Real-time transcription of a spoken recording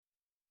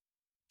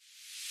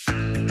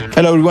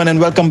Hello, everyone, and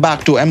welcome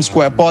back to M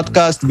Square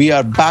Podcast. We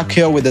are back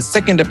here with the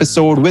second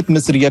episode with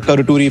Miss Ria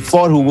Karuturi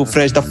for Hoovo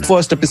Fresh, the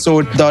first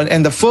episode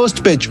and the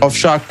first pitch of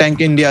Shark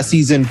Tank India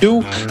Season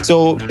 2.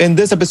 So, in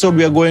this episode,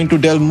 we are going to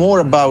delve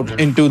more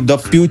about into the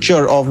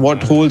future of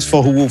what holds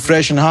for Hoovo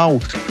Fresh and how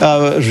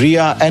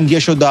Ria and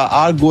Yashoda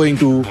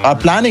are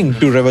planning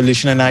to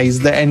revolutionize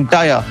the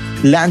entire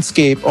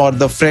landscape or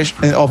the fresh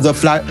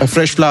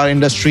flower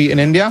industry in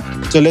India.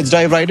 So let's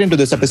dive right into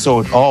this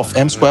episode of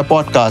M Square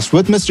Podcast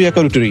with Miss Ria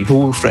Karuturi,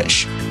 Hoovo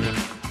Fresh.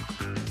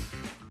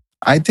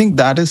 I think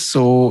that is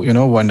so,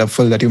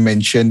 wonderful that you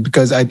mentioned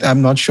because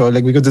I'm not sure,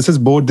 because this is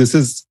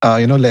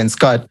lens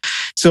cut.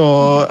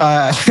 So,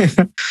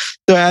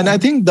 and I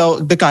think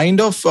the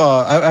kind of,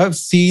 I've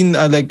seen,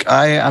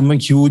 I am a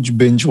huge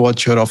binge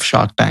watcher of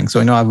Shark Tank. So,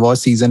 I've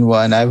watched season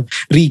 1. I've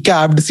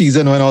recapped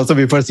season 1 also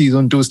before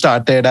season 2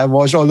 started. I've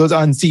watched all those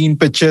unseen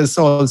pitches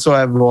also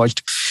I've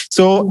watched.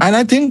 So, and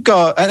I think,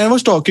 and I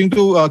was talking to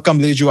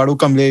Kamlesh, Juadu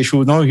Kamlesh,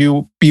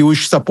 who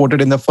Piyush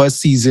supported in the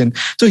first season.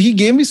 So he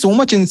gave me so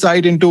much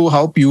insight into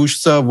how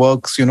Piyush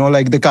works,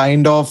 the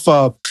kind of,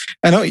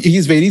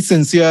 he's very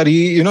sincere.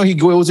 He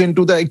goes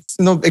into the,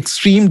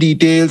 extreme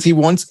details. He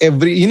wants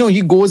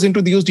he goes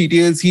into these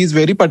details. He's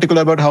very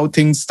particular about how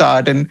things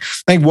start and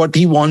like what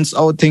he wants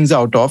things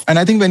out of. And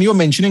I think when you were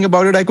mentioning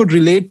about it, I could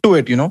relate to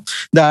it,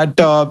 that,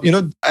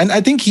 and I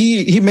think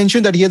he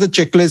mentioned that he has a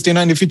checklist,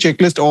 and if you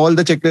checklist all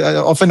the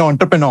checklist of an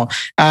entrepreneur,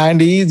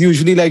 and he's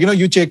usually like,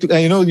 you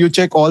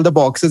check all the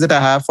boxes that I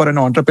have for an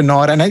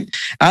entrepreneur, and I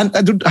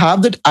to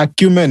have that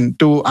acumen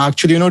to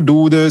actually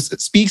do this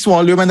speaks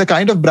volume, and the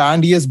kind of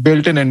brand he has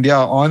built in India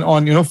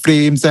on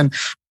frames and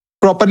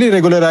properly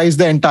regularize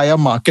the entire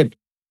market.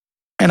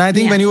 And I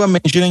think when you were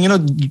mentioning,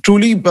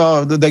 truly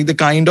the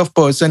kind of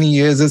person he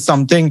is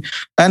something.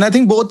 And I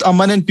think both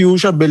Aman and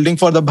Piyush are building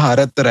for the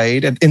Bharat,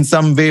 right? In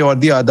some way or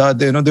the other,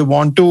 they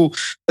want to.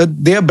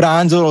 Their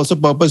brands are also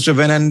purpose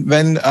driven. And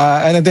and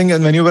I think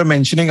when you were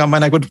mentioning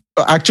Aman, I could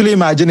actually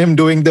imagine him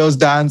doing those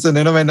dance. And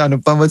when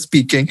Anupam was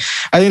speaking,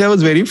 I think that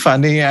was very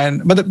funny.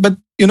 And but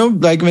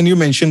like when you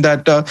mentioned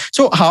that,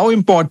 so how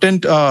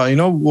important,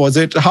 was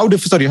it? How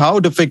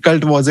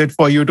difficult was it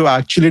for you to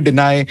actually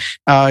deny,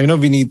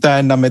 Vinita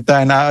and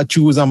Namita and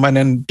choose Aman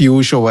and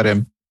Piyush over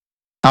him?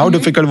 How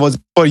difficult was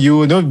it for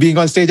you, being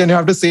on stage and you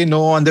have to say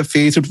no on their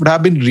face? It would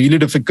have been really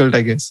difficult,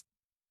 I guess.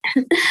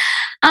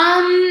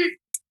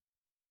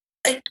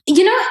 It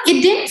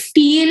didn't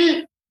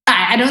feel.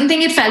 I don't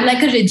think it felt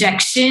like a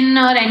rejection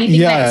or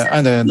anything. Yeah,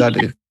 and that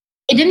is.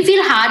 It didn't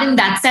feel hard in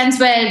that sense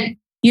where.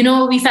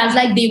 We felt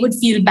like they would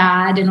feel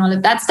bad and all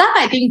of that stuff.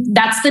 I think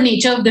that's the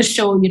nature of the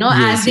show,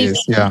 as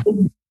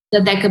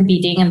that they're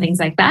competing and things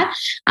like that.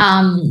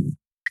 I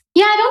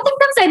don't think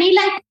there's any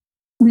like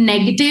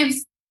negative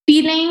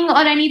feeling or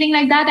anything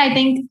like that. I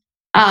think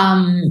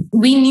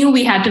we knew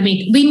we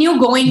knew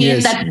going in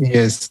that,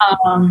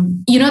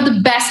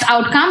 the best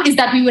outcome is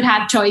that we would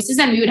have choices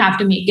and we would have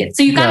to make it.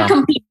 So you can't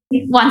compete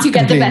once you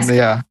get the best.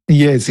 Yeah.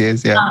 Yes.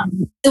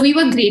 So we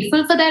were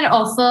grateful for that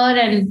offer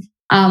and,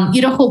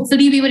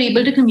 hopefully we were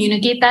able to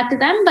communicate that to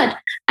them. But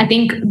I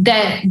think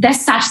they're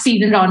such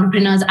seasoned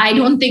entrepreneurs. I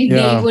don't think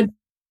they would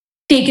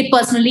take it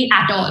personally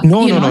at all.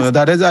 No.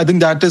 I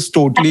think that is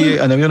totally,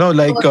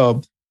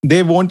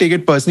 they won't take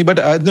it personally. But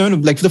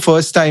like for the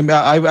first time,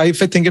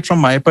 if I think it from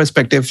my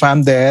perspective, if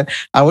I'm there,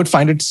 I would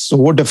find it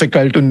so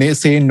difficult to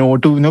say no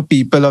to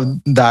people of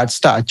that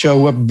stature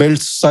who have built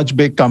such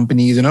big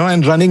companies,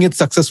 and running it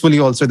successfully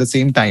also at the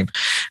same time.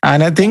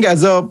 And I think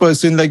as a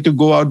person, like to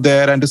go out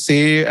there and to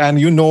say, and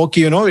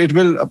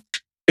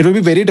it will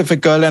be very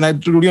difficult. And I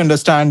truly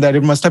understand that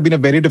it must have been a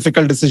very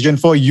difficult decision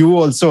for you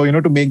also,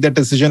 to make that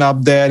decision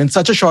up there in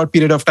such a short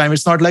period of time.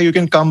 It's not like you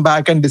can come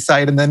back and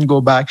decide and then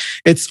go back.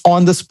 It's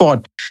on the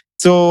spot.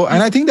 So,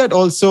 and I think that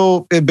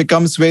also it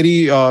becomes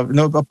very, a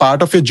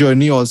part of your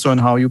journey also on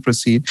how you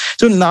proceed.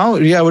 So now,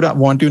 Ria, I would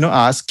want to,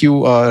 ask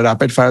you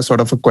rapid fire sort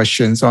of a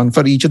questions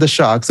for each of the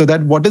sharks. So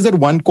that what is that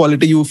one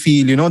quality you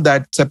feel,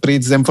 that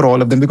separates them for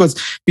all of them? Because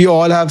we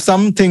all have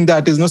something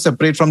that is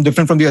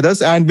different from the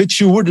others and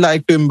which you would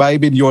like to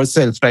imbibe in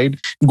yourself, right?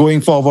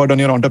 Going forward on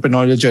your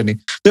entrepreneurial journey.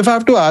 So if I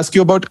have to ask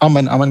you about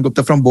Aman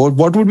Gupta from Board,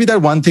 what would be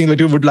that one thing that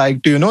you would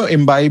like to,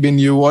 imbibe in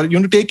you or,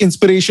 take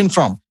inspiration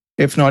from?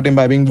 If not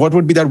imbibing, what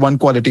would be that one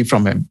quality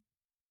from him?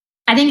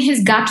 I think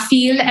his gut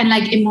feel and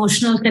like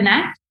emotional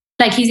connect.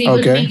 Like he's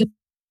able to make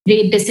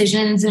great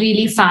decisions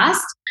really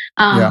fast,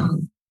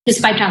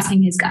 just by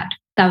trusting his gut.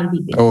 That would be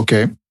great.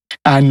 Okay.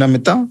 And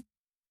Namita?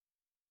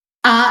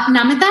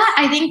 Namita,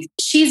 I think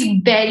she's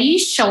very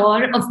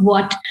sure of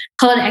what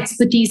her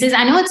expertise is.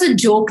 I know it's a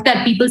joke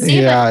that people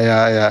say,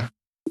 but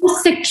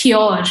she's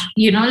secure,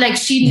 like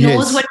she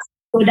knows what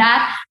she's good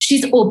at.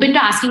 She's open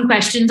to asking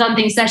questions on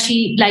things that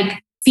she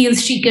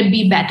feels she could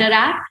be better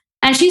at.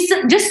 And she's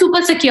just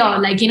super secure.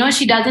 Like,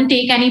 she doesn't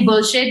take any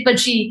bullshit, but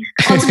she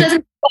also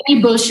doesn't take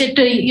any bullshit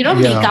to,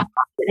 make up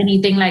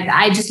anything. Like,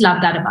 I just love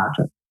that about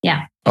her.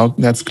 Yeah. Oh,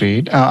 that's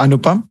great.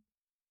 Anupam?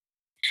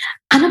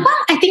 Anupam,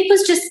 I think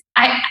was just,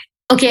 I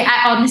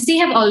honestly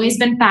have always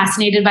been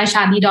fascinated by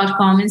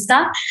Shaadi.com and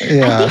stuff.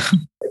 Yeah.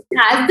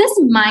 has this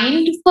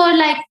mind for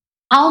like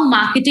how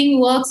marketing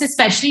works,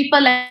 especially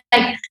for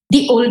like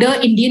the older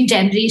Indian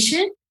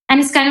generation. And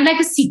it's kind of like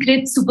a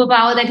secret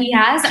superpower that he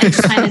has. I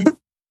just find it.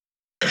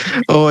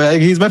 Oh,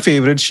 like he's my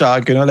favorite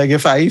shark. Like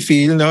if I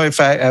feel, if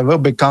I ever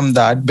become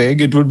that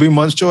big, it would be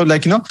much more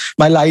like,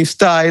 my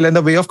lifestyle and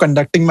the way of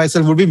conducting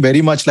myself would be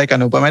very much like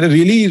Anupam. I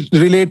really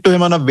relate to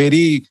him on a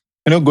very,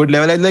 good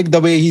level. I like the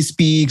way he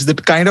speaks, the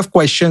kind of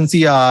questions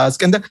he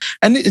asks,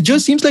 and it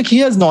just seems like he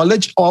has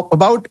knowledge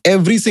about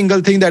every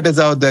single thing that is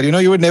out there.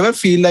 You would never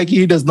feel like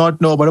he does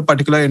not know about a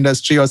particular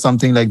industry or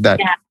something like that.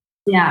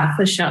 Yeah,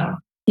 for sure.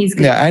 He's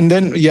good. Yeah, and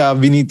then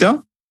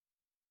Vinita.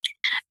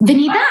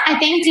 Vinita, I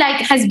think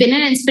like has been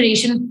an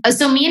inspiration.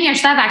 So me and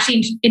Yashita have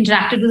actually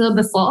interacted with her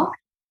before.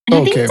 And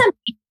I think it's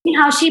amazing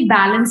how she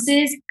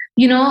balances,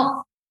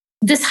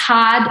 this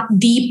hard,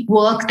 deep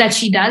work that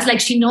she does. Like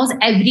she knows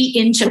every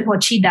inch of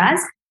what she does.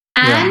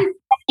 And,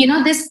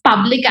 this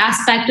public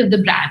aspect of the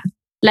brand.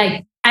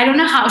 Like, I don't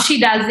know how she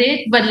does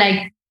it, but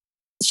like,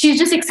 she's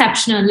just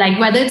exceptional. Like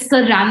whether it's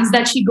the runs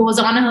that she goes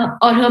on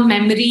or her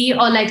memory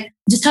or like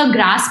just her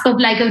grasp of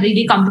like a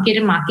really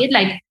complicated market.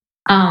 Like,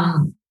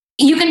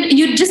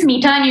 you just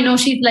meet her and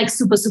she's like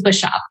super, super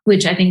sharp,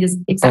 which I think is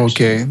exceptional.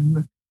 Okay.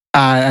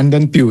 And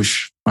then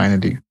Piyush,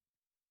 finally.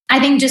 I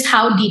think just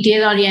how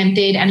detail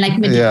oriented and like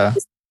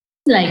meticulous.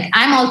 Yeah. Like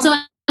I'm also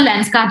a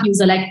Lenskart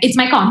user. Like it's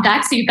my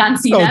contact, so you can't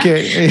see that.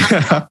 Okay.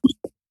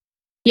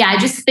 Yeah, I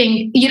just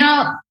think,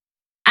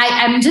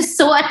 I'm just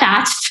so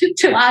attached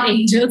to our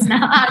angels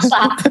now, our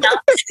sharks now.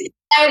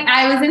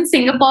 I was in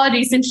Singapore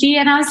recently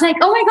and I was like,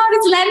 oh my God,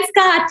 it's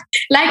Lenskart.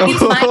 Like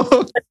it's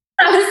mine.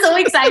 I was so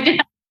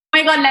excited. Oh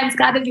my God,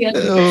 Lenskart is here.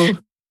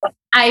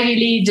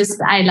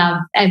 I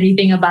love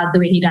everything about the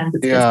way he runs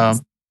his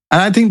business. And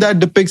I think that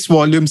depicts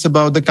volumes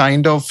about the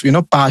kind of,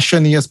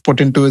 passion he has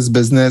put into his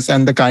business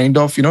and the kind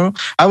of,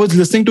 I was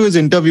listening to his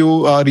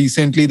interview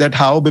recently that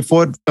how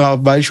before,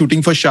 while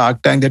shooting for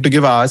Shark Tank, they had to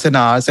give hours and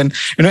hours. And,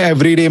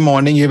 every day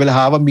morning, he will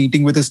have a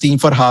meeting with his team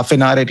for half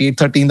an hour at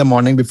 8:30 in the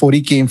morning before he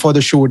came for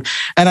the shoot.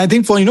 And I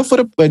think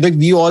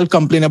we all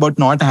complain about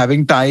not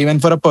having time. And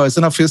for a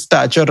person of his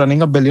stature running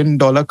 $1 billion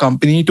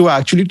company to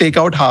actually take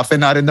out half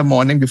an hour in the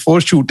morning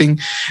before shooting,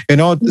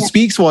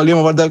 speaks volume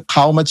about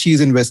how much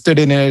he's invested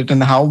in it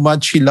and how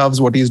much he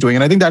loves what he's doing.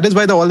 And I think that is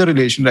why all the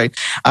relation, right?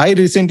 I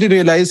recently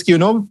realized,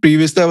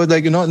 previously I was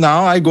like,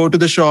 now I go to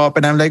the shop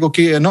and I'm like,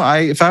 okay,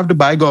 if I have to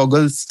buy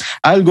goggles,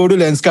 I'll go to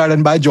Lenskart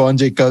and buy John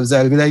Jacobs.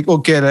 I'll be like,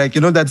 okay, like,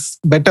 that's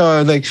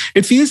better. Like,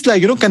 it feels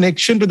like,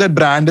 connection to that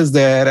brand is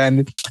there.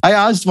 And I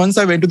asked, once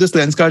I went to this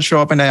Lenskart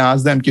shop and I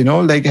asked them,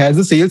 like, has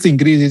the sales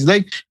increased? It's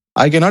like,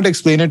 I cannot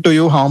explain it to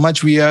you how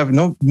much we have,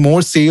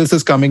 more sales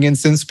is coming in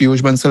since Piyush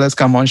Bansal has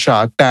come on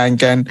Shark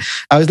Tank. And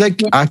I was like,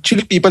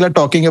 actually, people are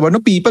talking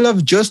about, people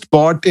have just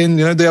bought in,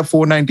 their $499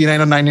 or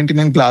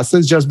 $999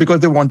 glasses just because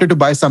they wanted to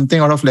buy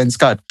something out of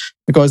Lenskart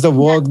because the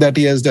work that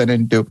he has done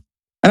into.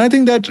 And I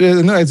think that,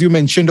 as you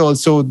mentioned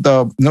also,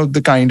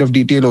 the kind of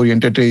detail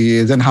oriented he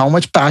is and how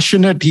much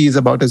passionate he is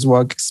about his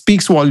work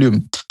speaks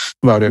volume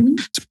about it.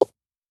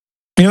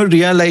 So,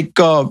 Riya, like,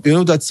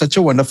 that's such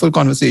a wonderful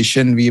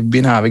conversation we've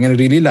been having and I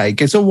really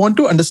like it. So I want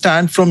to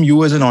understand from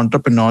you as an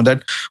entrepreneur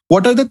that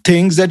what are the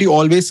things that you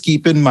always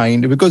keep in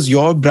mind, because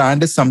your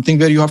brand is something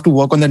where you have to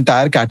work on the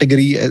entire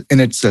category in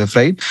itself,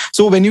 right?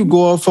 So when you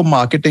go out for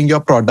marketing your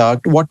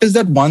product, what is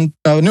that one,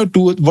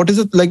 what is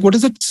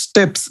the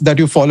steps that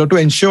you follow to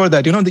ensure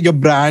that, that your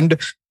brand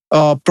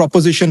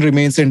proposition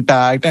remains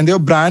intact and your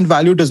brand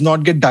value does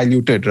not get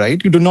diluted,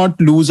 right? You do not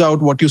lose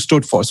out what you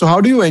stood for. So how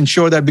do you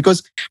ensure that?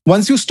 Because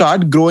once you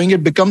start growing,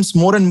 it becomes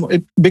more and more,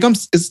 it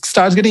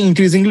starts getting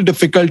increasingly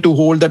difficult to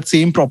hold that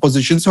same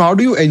proposition. So how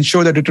do you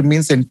ensure that it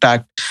remains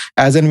intact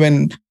as and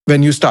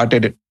when you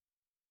started it?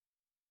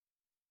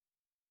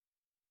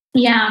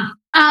 Yeah.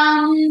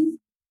 I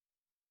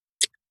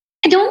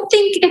don't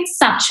think it's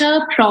such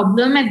a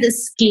problem at the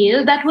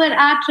scale that we're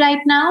at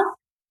right now.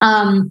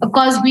 Of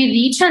course, we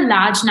reach a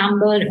large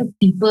number of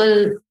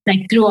people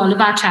like through all of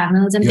our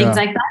channels and things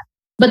like that.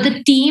 But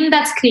the team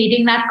that's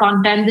creating that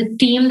content, the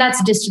team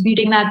that's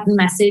distributing that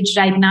message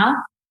right now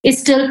is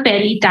still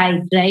fairly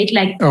tight, right?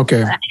 Like,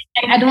 okay.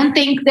 I don't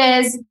think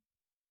there's,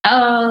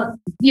 I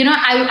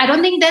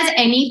don't think there's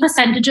any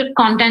percentage of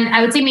content.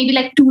 I would say maybe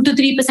like 2 to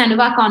 3% of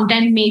our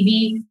content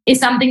maybe is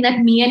something that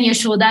me and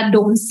Yashoda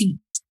don't see,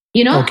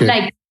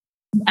 like,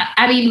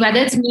 I mean, whether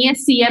it's me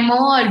as CMO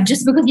or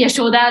just because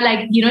Yashoda,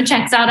 like,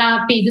 checks out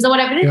our pages or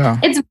whatever,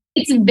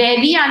 it's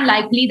very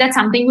unlikely that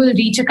something will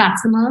reach a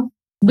customer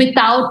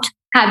without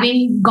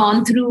having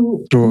gone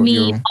through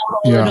me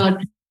or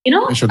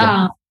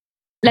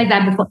like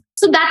that before.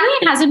 So that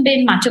way it hasn't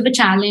been much of a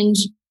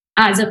challenge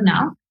as of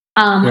now.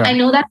 I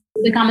know that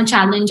will become a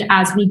challenge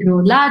as we grow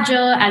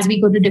larger, as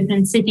we go to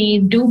different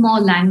cities, do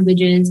more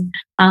languages,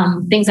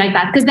 things like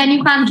that. Because then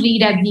you can't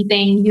read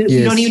everything. You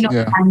don't even know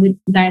the language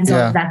and all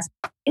of that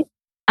stuff.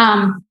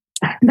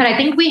 But I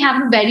think we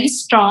have a very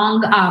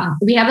strong,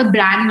 we have a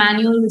brand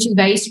manual which is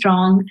very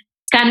strong.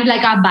 It's kind of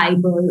like our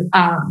Bible.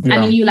 I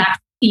mean, you'll have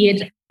to see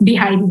it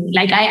behind me.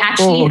 Like I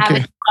actually have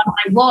it on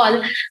my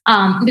wall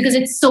because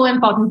it's so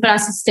important for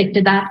us to stick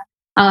to that.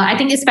 I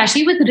think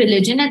especially with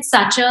religion, it's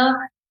such a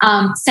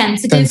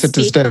sensitive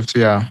stuff.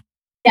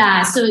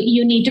 Yeah. So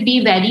you need to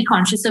be very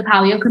conscious of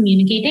how you're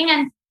communicating.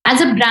 And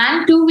as a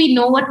brand too, we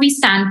know what we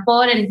stand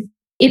for. And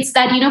it's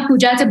that,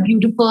 puja is a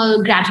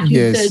beautiful,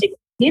 gratitude-filled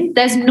experience.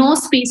 There's no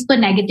space for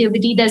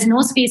negativity. There's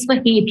no space for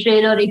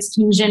hatred or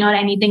exclusion or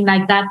anything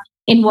like that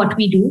in what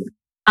we do.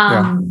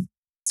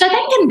 So I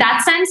think in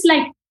that sense,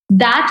 like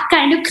that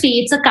kind of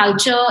creates a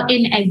culture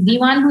in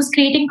everyone who's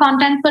creating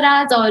content for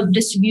us or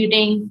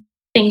distributing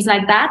things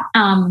like that.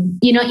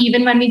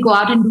 Even when we go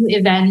out and do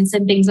events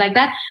and things like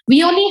that,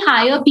 we only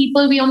hire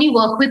people, we only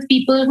work with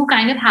people who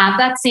kind of have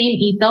that same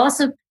ethos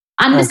of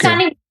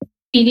understanding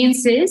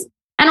experiences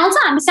and also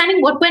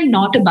understanding what we're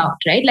not about,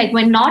 right? Like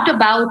we're not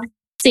about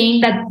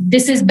saying that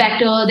this is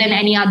better than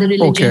any other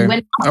religion.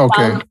 We're not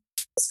about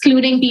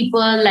excluding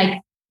people,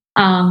 like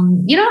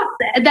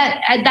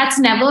that's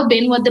never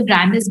been what the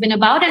brand has been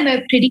about, and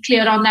we're pretty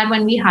clear on that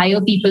when we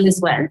hire people as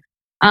well.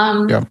 So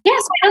I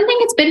don't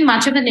think it's been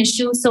much of an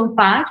issue so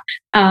far.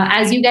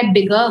 As you get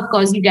bigger, of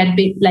course, you get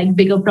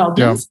bigger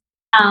problems.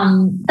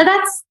 But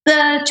that's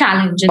the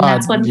challenge, and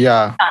that's what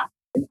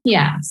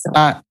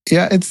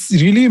it's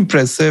really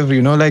impressive,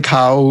 like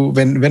how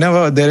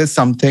whenever there is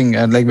something,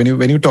 and like when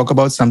you talk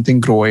about something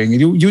growing,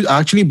 you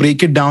actually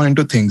break it down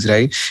into things,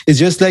 right? It's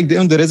just like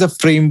there is a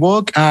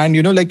framework, and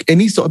like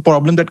any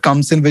problem that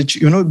comes in,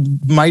 which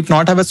might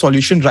not have a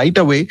solution right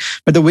away,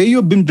 but the way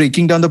you've been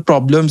breaking down the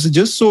problems is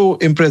just so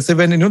impressive,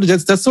 and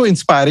just so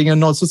inspiring.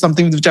 And also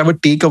something which I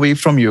would take away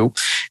from you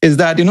is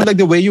that like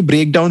the way you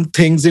break down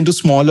things into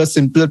smaller,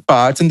 simpler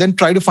parts, and then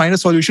try to find a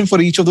solution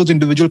for each of those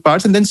individual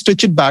parts, and then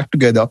stitch it back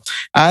together.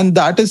 And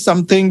that is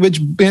something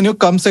which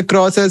comes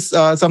across as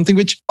something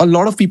which a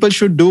lot of people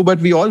should do, but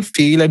we all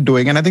fail at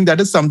doing. And I think that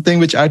is something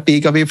which I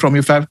take away from you.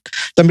 If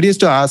somebody is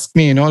to ask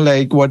me,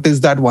 like what is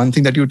that one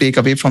thing that you take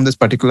away from this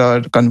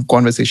particular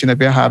conversation that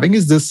we are having,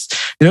 is this,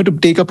 to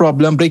take a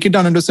problem, break it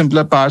down into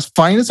simpler parts,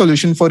 find a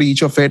solution for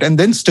each of it, and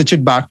then stitch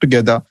it back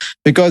together.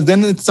 Because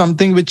then it's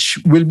something which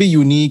will be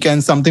unique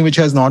and something which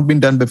has not been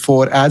done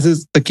before, as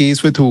is the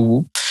case with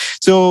Hoovoo.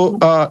 So,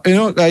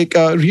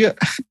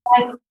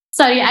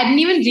 Sorry, I didn't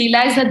even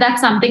realize that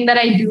that's something that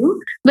I do.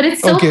 But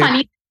it's so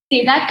funny to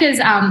say that because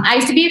I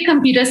used to be a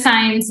computer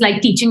science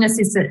teaching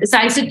assistant. So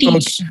I used to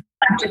teach a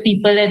bunch of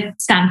people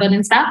at Stanford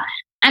and stuff.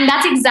 And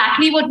that's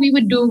exactly what we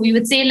would do. We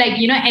would say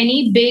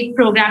any big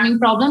programming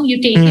problem,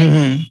 you take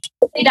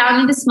it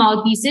down into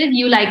small pieces.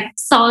 You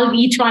solve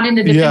each one in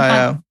a different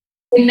one,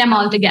 bring them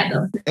all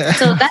together.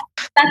 So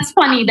that's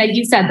funny that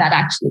you said that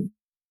actually.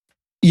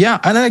 Yeah,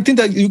 and I think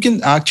that you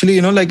can actually,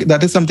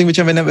 that is something which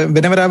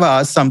whenever I've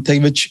asked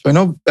something which,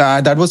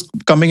 that was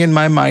coming in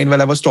my mind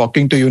while I was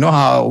talking to you,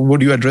 how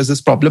would you address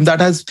this problem? That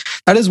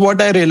is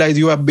what I realized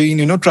you have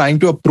been, trying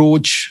to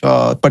approach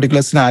a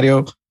particular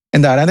scenario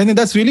in that. And I think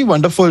that's really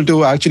wonderful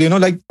to actually,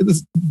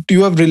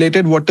 you have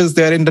related what is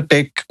there in the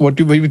tech, what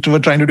you were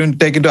trying to do in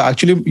tech, into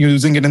actually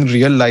using it in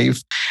real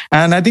life.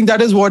 And I think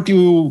that is what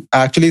you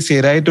actually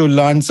say, right? To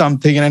learn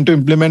something and to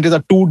implement it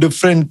are two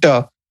different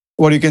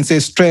what you can say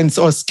strengths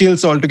or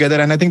skills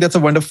altogether. And I think that's a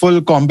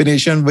wonderful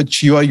combination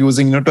which you are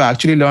using, to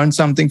actually learn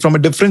something from a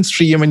different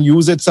stream and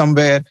use it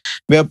somewhere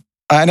where.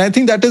 And I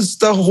think that is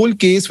the whole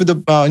case with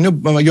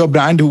your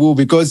brand Hoovoo,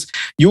 because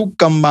you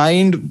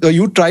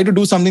you try to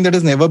do something that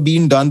has never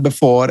been done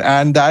before,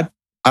 and that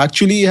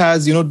actually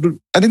has, I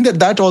think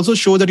that also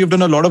shows that you've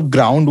done a lot of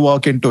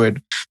groundwork into it,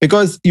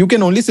 because you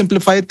can only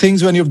simplify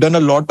things when you've done a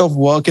lot of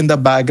work in the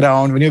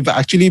background, when you've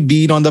actually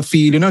been on the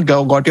field,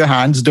 got your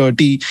hands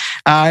dirty.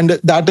 And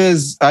that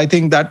is, I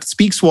think that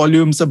speaks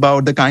volumes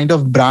about the kind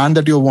of brand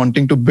that you're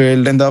wanting to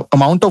build and the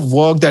amount of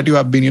work that you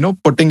have been,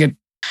 putting it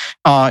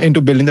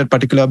into building that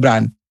particular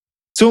brand.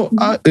 So,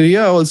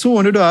 Riya, I also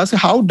wanted to ask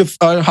how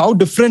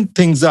different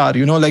things are,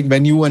 like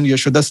when you and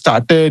Yashoda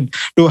started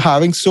to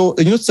having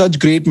such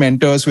great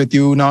mentors with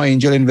you, now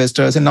angel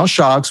investors and now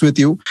sharks with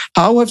you.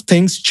 How have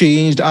things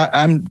changed?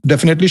 I'm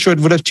definitely sure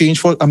it would have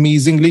changed for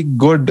amazingly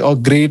good or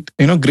great,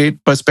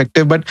 great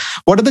perspective. But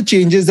what are the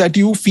changes that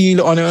you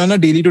feel on a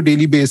daily to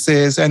daily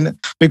basis? And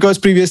because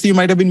previously you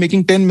might have been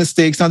making 10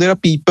 mistakes, now there are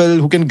people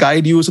who can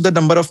guide you. So the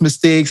number of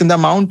mistakes and the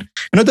amount,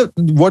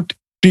 what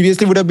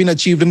previously would have been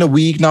achieved in a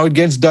week, now it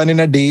gets done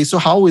in a day. So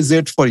how is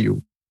it for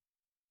you?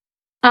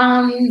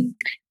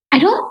 I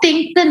don't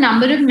think the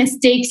number of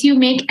mistakes you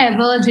make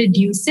ever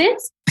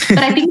reduces, but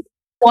I think the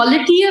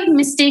quality of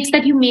mistakes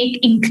that you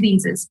make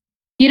increases.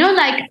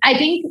 I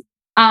think,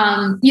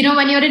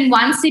 when you're in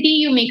one city,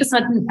 you make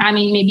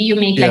maybe you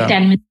make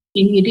 10 mistakes,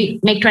 you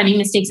make 20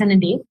 mistakes in a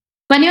day.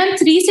 When you're in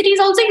 3 cities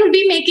also, you'll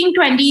be making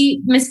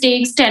 20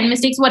 mistakes, 10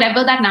 mistakes,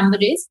 whatever that number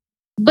is.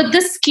 But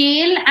the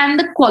scale and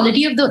the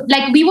quality of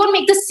we won't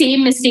make the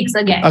same mistakes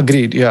again.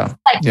 Agreed. Yeah.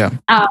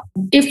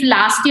 If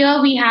last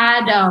year we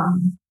had,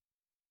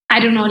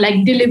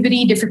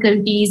 delivery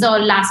difficulties, or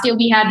last year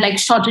we had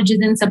shortages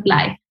in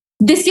supply,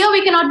 this year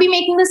we cannot be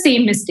making the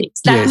same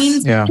mistakes. That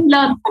means we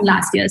learn from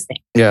last year's thing.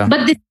 Yeah.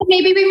 But this year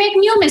maybe we make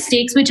new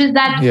mistakes, which is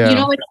that,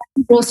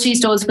 we're grocery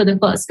stores for the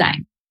first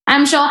time.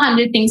 I'm sure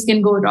 100 things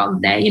can go wrong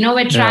there.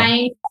 We're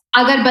trying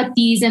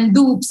agarbattis and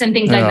dupes and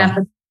things like that.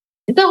 But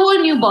it's a whole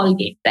new ball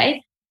game,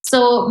 right?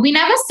 So we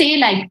never say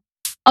like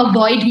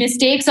avoid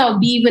mistakes or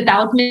be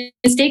without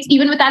mistakes,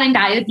 even with our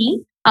entire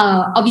team.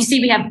 Obviously,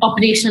 we have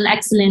operational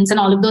excellence and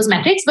all of those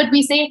metrics, but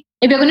we say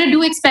if you're going to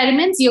do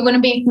experiments, you're going to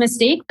make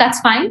mistakes. That's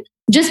fine.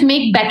 Just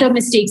make better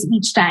mistakes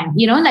each time.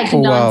 Learn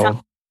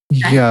something.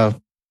 Yeah.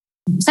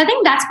 So I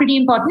think that's pretty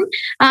important.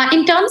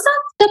 In terms of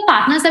the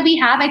partners that we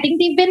have, I think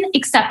they've been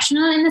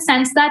exceptional in the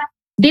sense that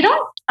they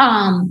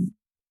don't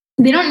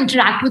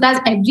interact with us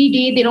every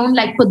day. They don't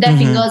like put their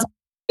fingers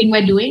on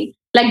what we're doing.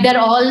 Like they're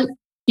all,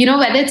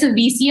 whether it's a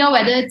VC or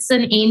whether it's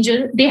an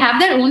angel, they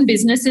have their own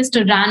businesses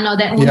to run or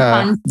their own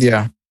funds.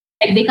 Yeah.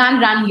 Like they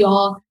can't run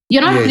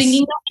you're not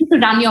bringing them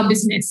to run your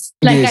business.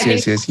 Like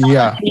yes.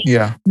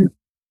 Yeah.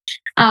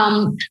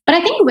 But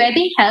I think where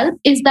they help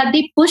is that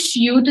they push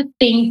you to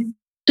think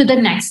to the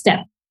next step,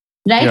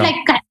 right? Yeah.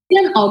 Like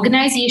in an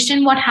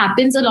organization, what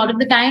happens a lot of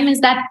the time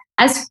is that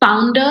as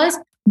founders,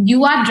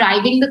 you are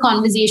driving the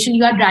conversation,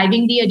 you are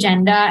driving the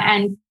agenda,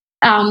 and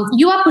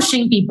you are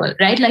pushing people,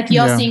 right? Like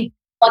you're saying,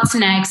 what's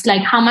next?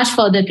 Like how much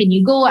further can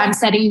you go? I'm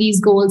setting these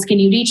goals. Can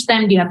you reach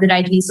them? Do you have the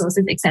right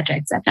resources, etc.,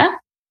 etc.?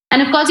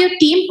 And of course, your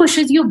team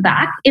pushes you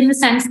back in the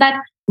sense that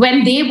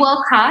when they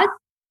work hard,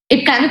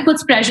 it kind of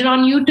puts pressure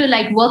on you to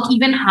like work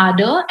even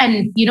harder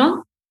and,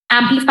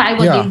 amplify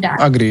what they've done.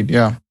 Agreed.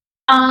 Yeah.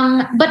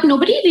 But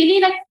nobody really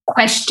like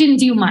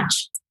questions you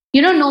much.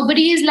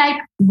 Nobody is like,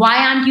 why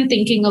aren't you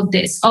thinking of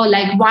this? Or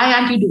like, why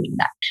aren't you doing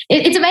that?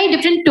 It's a very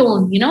different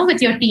tone,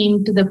 with your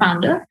team to the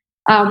founder.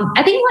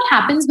 I think what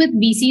happens with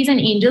VCs and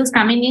angels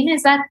coming in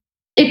is that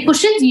it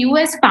pushes you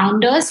as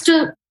founders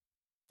to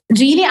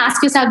really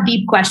ask yourself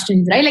deep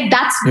questions, right? Like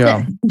that's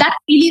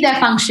really their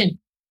function.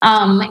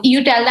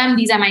 You tell them,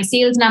 these are my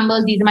sales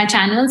numbers, these are my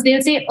channels.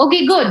 They'll say,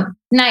 okay, good,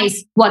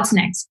 nice. What's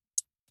next?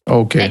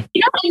 Okay.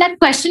 And that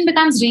question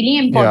becomes really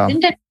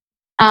important. Yeah.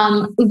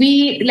 And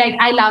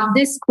I love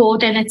this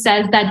quote, and it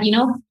says that,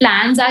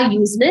 plans are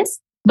useless,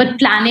 but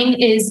planning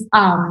is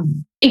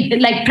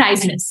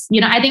priceless.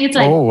 I think it's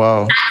like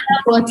plans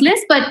are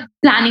worthless, but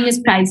planning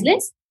is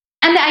priceless.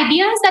 And the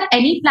idea is that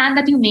any plan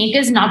that you make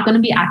is not going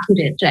to be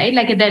accurate, right?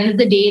 Like at the end of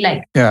the day,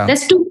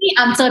 there's too many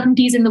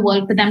uncertainties in the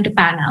world for them to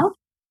pan out.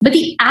 But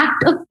the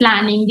act of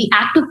planning, the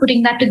act of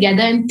putting that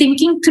together and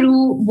thinking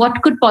through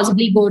what could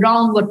possibly go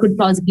wrong, what could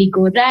possibly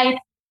go right,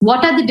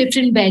 what are the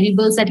different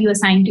variables that you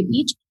assign to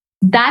each,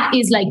 that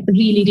is like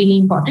really, really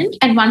important.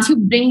 And once you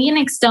bring in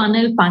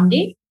external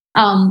funding,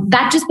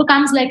 that just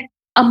becomes like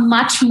a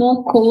much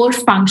more core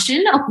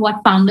function of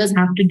what founders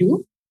have to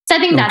do. So I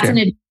think that's an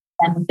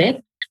additional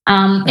benefit.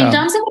 In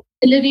terms of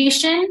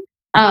acceleration,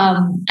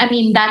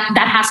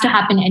 that has to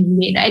happen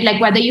anyway, right?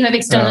 Like whether you have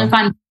external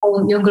funding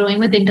or you're growing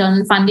with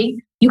internal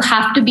funding, you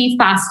have to be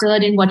faster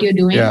in what you're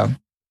doing. Yeah.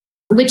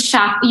 With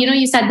Shark,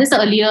 you said this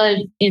earlier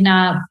in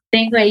a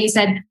thing where you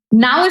said,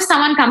 now if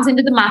someone comes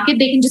into the market,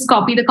 they can just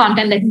copy the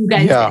content that you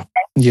guys did. Right?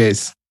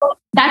 Yes. So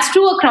that's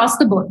true across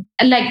the board.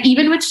 Like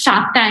even with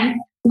Shark Tank,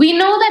 we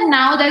know that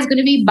now there's going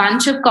to be a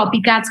bunch of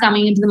copycats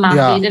coming into the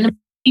market and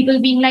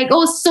people being like,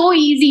 oh, so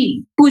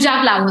easy,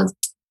 puja flowers.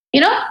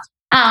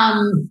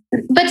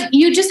 But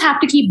you just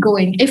have to keep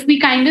going. If we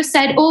kind of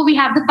said, oh, we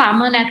have the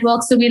farmer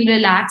network, so we'll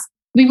relax,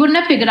 we wouldn't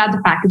have figured out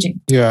the packaging.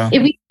 Yeah.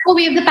 If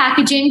we have the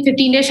packaging,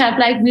 15-day shelf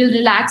life, we'll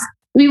relax,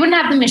 we wouldn't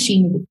have the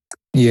machinery.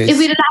 Yes. If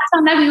we relax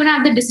on that, we wouldn't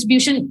have the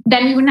distribution,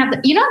 then we wouldn't have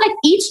the,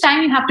 each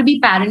time you have to be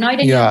paranoid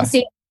and you have to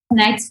say,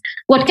 next,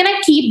 what can I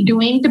keep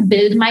doing to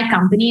build my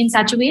company in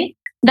such a way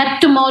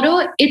that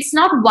tomorrow it's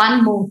not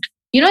one moat.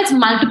 It's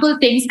multiple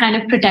things kind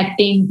of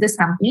protecting this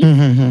company.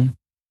 Mm-hmm.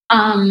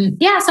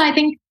 So I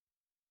think,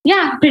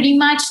 pretty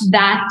much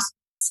that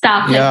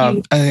stuff.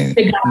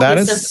 That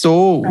is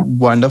so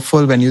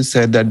wonderful when you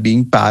said that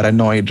being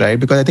paranoid, right?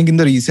 Because I think in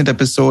the recent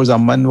episodes,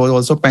 Aman was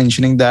also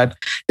mentioning that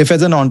if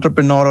as an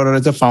entrepreneur or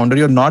as a founder,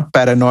 you're not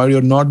paranoid,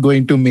 you're not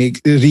going to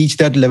reach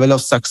that level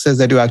of success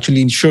that you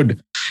actually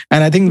should.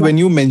 And I think when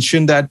you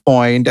mentioned that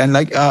point, and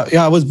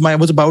I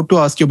was about to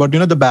ask you about,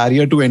 the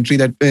barrier to entry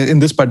that in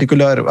this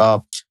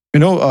particular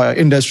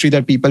industry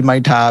that people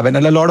might have, and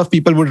a lot of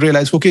people would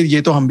realize, okay,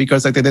 ye to hum bhi kar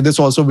sakte the, this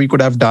also we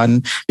could have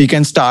done, we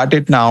can start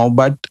it now,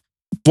 but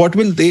what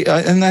will they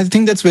and I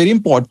think that's very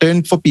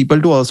important for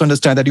people to also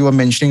understand that you were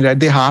mentioning, right?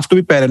 They have to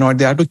be paranoid,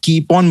 they have to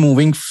keep on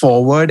moving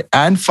forward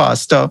and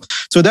faster,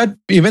 so that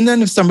even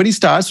then if somebody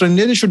starts running,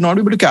 they should not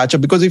be able to catch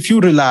up. Because if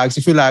you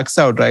lax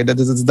out, right, that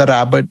this is the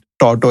rabbit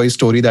tortoise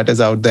story that is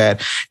out there.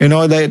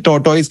 The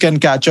tortoise can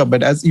catch up,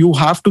 but as you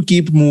have to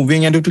keep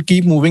moving and to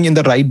keep moving in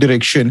the right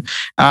direction.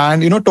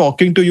 And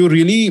talking to you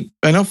really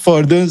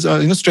furthers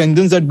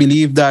strengthens that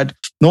belief that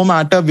no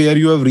matter where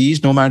you have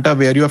reached, no matter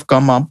where you have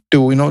come up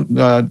to,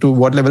 to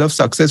what level of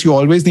success, you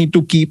always need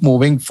to keep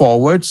moving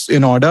forwards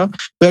in order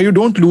where you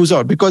don't lose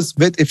out. Because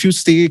if you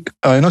stay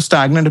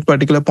stagnant at a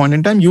particular point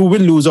in time, you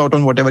will lose out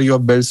on whatever you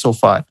have built so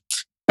far.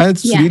 And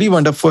it's really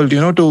wonderful,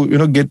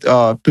 to get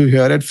to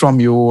hear it from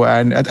you,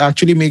 and it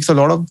actually makes a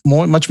lot of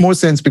much more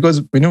sense,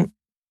 because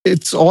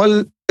it's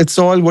all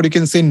what you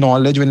can say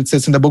knowledge when it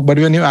says in the book, but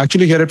when you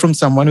actually hear it from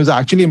someone who's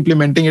actually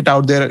implementing it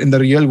out there in the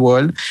real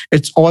world,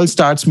 it all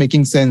starts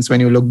making sense when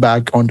you look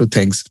back onto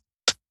things.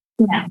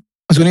 Yeah.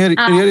 So when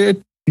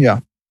yeah.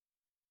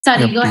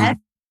 Sorry, go ahead.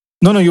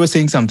 No, you were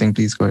saying something.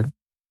 Please go ahead.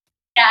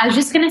 Yeah, I was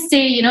just gonna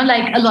say,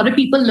 like a lot of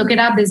people look at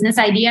our business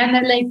idea and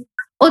they're like,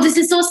 "Oh, this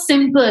is so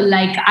simple.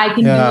 Like I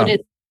can do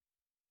it."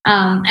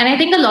 And I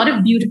think a lot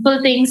of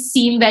beautiful things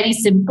seem very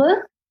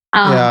simple.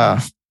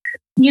 Like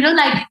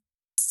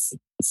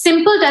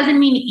simple doesn't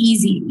mean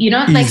easy.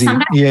 Like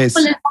sometimes simple is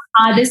the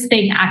hardest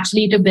thing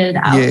actually to build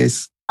out.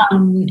 Yes.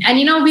 And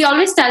we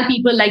always tell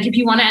people, like, if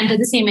you want to enter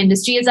the same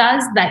industry as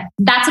us,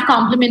 that's a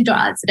compliment to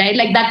us, right?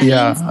 Like that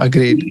means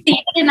agreed. We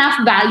take enough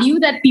value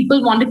that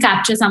people want to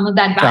capture some of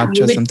that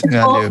value.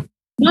 Value.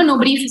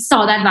 Nobody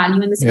saw that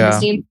value in this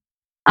industry.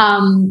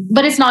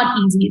 But it's not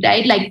easy,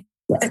 right? Like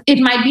it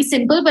might be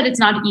simple, but it's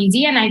not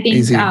easy. And I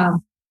think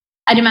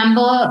I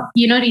remember,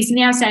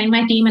 recently I was telling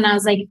my team and I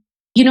was like,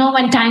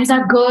 when times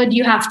are good,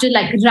 you have to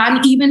like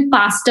run even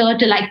faster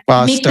to like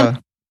make them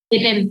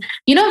it in.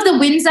 If the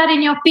winds are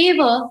in your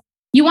favor,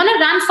 you want to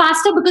run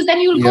faster because then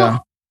you'll go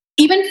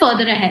even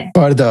further ahead.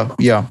 And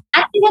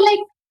we were like,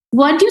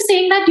 weren't you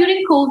saying that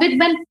during COVID,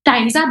 when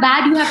times are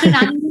bad, you have to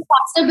run even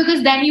faster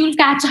because then you'll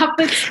catch up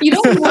with, And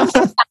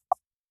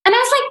I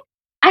was like,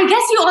 I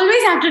guess you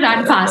always have to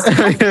run faster.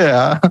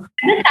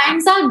 Whether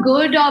times are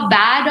good or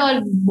bad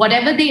or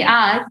whatever they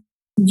are,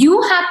 you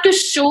have to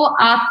show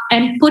up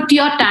and put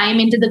your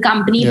time into the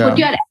company, put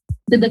your effort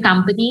into the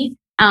company.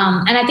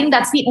 And I think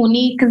that's the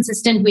only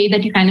consistent way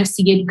that you kind of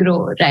see it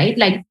grow, right?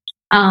 Like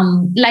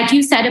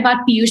you said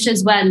about Piyush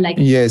as well, like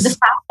the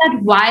fact that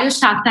while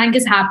Shark Tank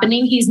is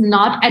happening, he's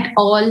not at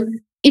all,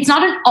 it's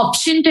not an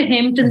option to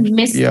him to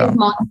miss those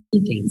morning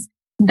meetings.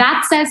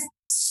 That says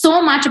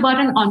so much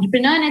about an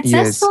entrepreneur, and it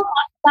says so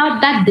much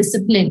about that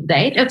discipline,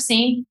 right? Of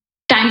saying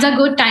times are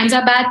good, times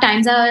are bad,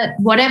 times are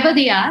whatever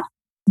they are,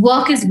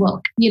 work is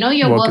work.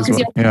 Your work is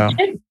your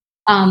function.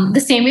 The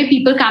same way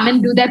people come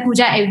and do their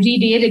puja every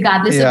day,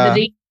 regardless of the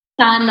rain,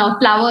 sun, or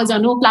flowers, or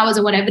no flowers,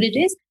 or whatever it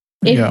is.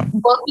 If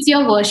work is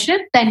your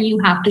worship, then you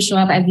have to show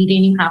up every day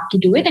and you have to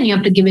do it and you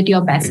have to give it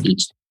your best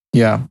each day.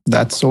 Yeah,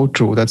 that's so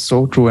true. That's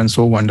so true and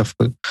so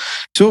wonderful.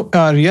 So,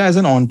 Riya, as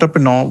an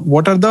entrepreneur,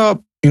 what are the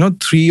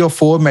 3 or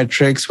 4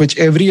 metrics which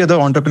every other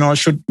entrepreneur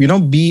should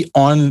be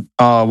on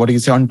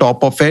on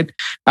top of it,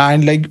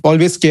 and like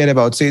always care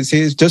about? Say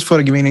just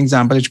for giving an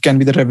example, it can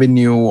be the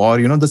revenue or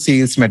the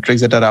sales metrics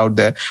that are out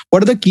there.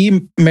 What are the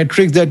key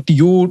metrics that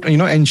you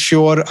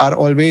ensure are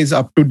always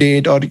up to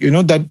date, or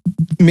that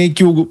make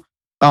you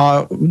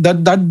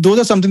that those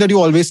are something that you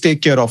always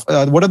take care of?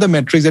 What are the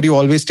metrics that you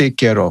always take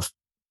care of?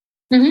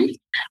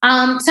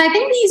 Mm-hmm. So I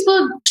think these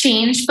will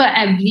change for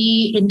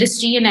every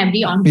industry and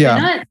every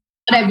entrepreneur.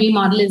 Every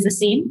model is the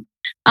same.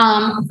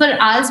 For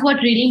us, what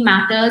really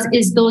matters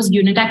is those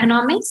unit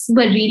economics.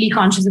 We're really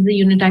conscious of the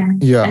unit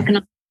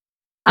economics.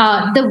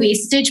 The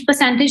wastage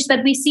percentage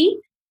that we see,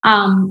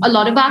 a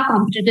lot of our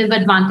competitive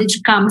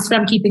advantage comes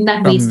from keeping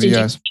that wastage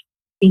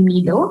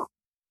extremely low.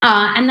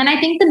 And then I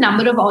think the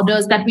number of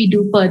orders that we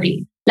do per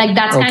day, like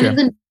that's kind of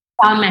the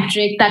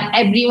metric that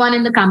everyone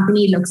in the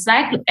company looks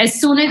like. As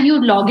soon as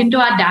you log into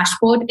our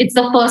dashboard, it's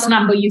the first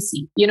number you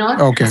see, so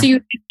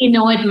you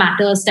know it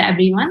matters to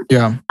everyone.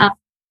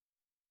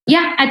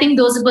 I think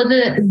those are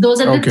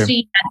the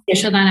 3 that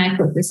Yashoda and I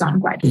focus on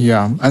quite a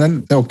lot.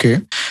 And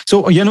then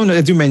so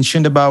as you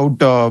mentioned about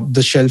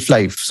the shelf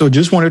life, so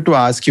just wanted to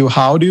ask you,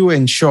 how do you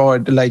ensure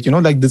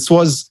like this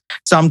was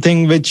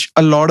something which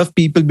a lot of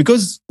people,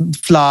 because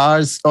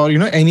flowers or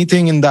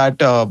anything in that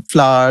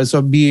flowers,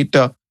 or be it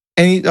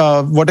any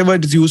whatever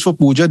it is used for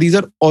puja, these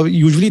are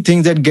usually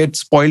things that get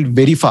spoiled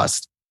very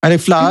fast. And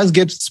if flowers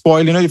get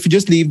spoiled, if you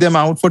just leave them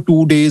out for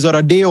 2 days or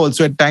a day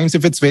also, at times,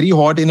 if it's very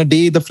hot in a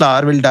day, the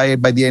flower will die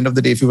by the end of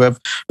the day if you have,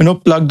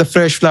 plugged the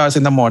fresh flowers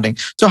in the morning.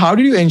 So how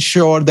do you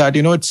ensure that,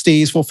 it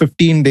stays for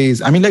 15 days?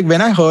 I mean, like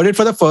when I heard it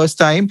for the first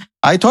time,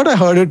 I thought I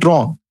heard it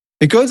wrong,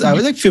 because I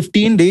was like,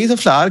 15 days a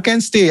flower can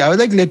stay. I was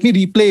like, let me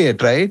replay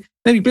it, right?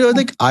 And I was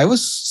like, I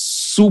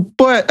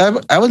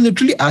was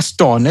literally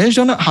astonished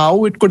on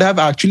how it could have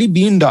actually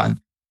been done.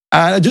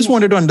 And I just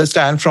wanted to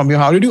understand from you,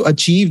 how did you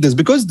achieve this?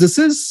 Because this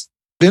is,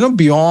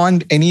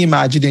 beyond any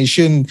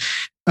imagination,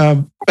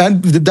 and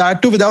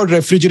that too without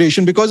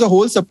refrigeration, because the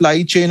whole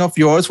supply chain of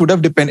yours would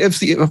have depended.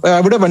 If I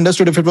would have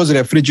understood if it was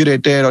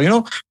refrigerated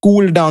or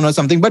cooled down or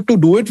something, but to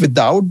do it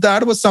without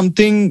that was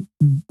something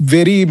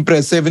very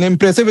impressive. And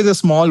impressive is a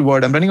small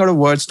word. I'm running out of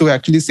words to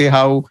actually say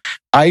how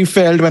I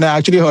felt when I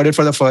actually heard it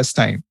for the first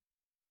time.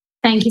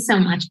 Thank you so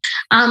much.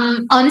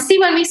 Honestly,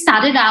 when we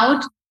started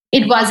out,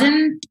 it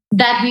wasn't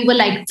that we were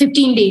like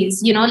 15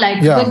 days. We're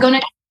going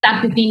to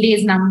that 15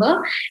 days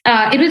number.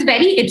 It was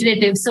very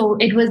iterative. So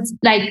it was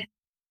like,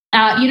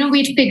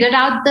 we'd figured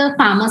out the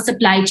farmer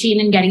supply chain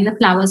and getting the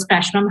flowers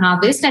fresh from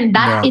harvest. And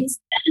that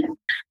itself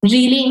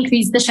really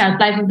increased the shelf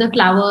life of the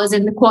flowers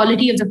and the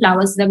quality of the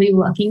flowers that we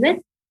were working with.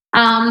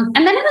 And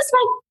then it was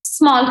like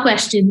small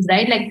questions,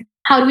 right? Like,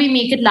 how do we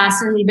make it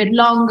last a little bit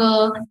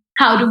longer?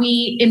 How do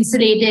we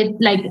insulate it?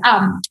 Like,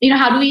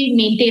 how do we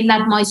maintain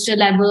that moisture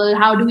level?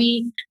 How do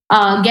we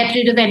get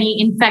rid of any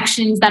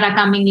infections that are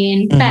coming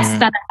in, pests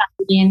that are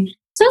coming in?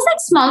 So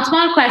it's like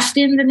small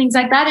questions and things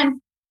like that.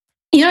 And,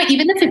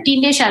 even the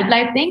 15-day shelf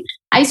life thing,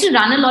 I used to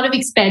run a lot of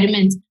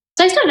experiments.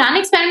 So I used to run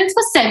experiments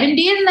for 7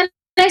 days and then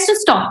I used to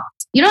stop.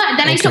 Then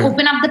I used to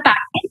open up the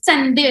packets,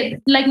 and they're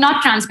like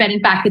not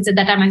transparent packets at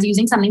that time. I was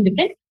using something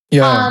different.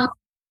 Yeah.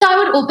 So I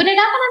would open it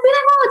up and I'd be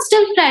like, oh, it's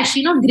still fresh,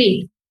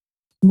 great.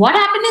 What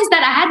happened is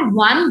that I had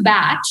one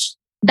batch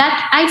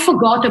that I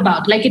forgot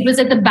about. Like it was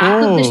at the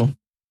back of the,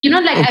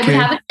 I would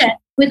have a set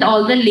with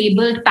all the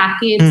labeled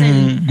packets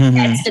and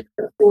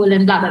control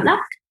and blah, blah, blah.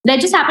 There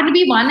just happened to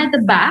be one at the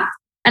back.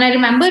 And I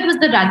remember it was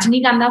the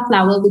Rajnigandha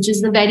flower, which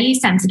is the very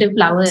sensitive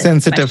flower.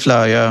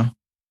 Yeah.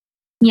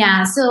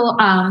 Yeah, so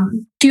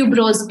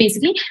tuberose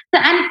basically.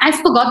 So, and I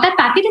forgot that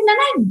packet, and then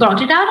I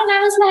brought it out, and I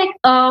was like,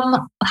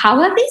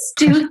 "How are these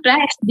still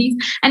fresh?"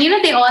 And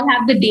they all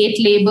have the date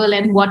label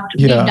and what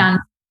we've done.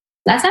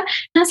 That's and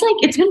I was like,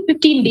 "It's been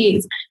 15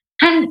 days,"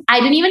 and I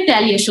didn't even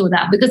tell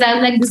Yashoda because I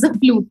was like, "This is a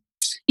fluke,"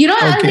 I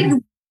was like,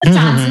 "The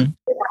chances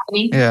of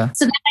happening." Yeah.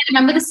 So then I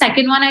remember the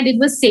second one I did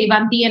was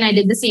Sevanti, and I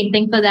did the same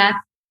thing for that,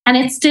 and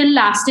it still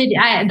lasted.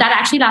 That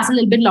actually lasted a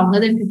little bit longer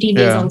than 15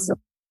 days also.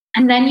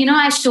 And then,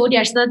 I showed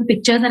Yashoda the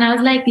pictures and I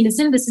was like,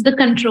 listen, this is the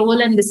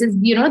control and this is,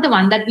 the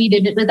one that we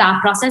did it with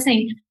our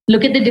processing.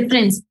 Look at the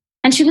difference.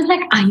 And she was like,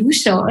 are you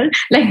sure?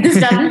 Like this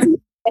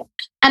doesn't.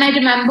 And I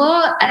remember,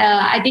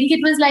 I think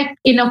it was like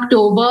in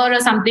October or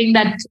something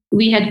that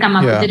we had come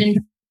up with it.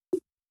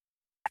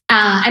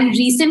 And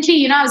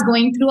recently, I was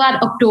going through our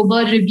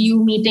October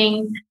review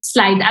meeting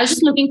slide. I was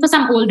just looking for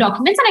some old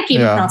documents and I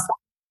came across that.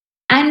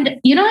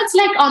 And, it's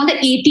like on the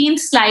 18th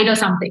slide or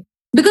something.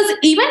 Because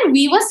even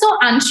we were so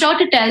unsure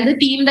to tell the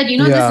team that,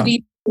 this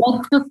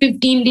worked for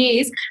 15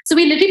 days. So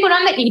we literally put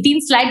on the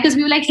 18th slide because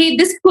we were like, hey,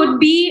 this could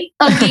be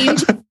a game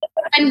changer.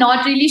 I'm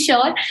not really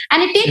sure.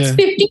 And it takes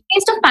 15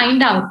 days to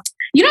find out.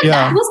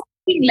 That was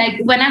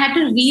like when I had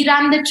to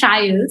rerun the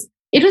trials,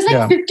 it was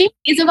like 15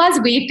 days of us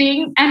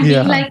waiting and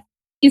being like,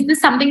 is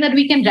this something that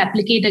we can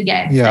replicate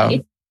again?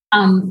 Right?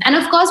 And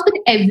of course, with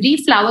every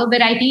flower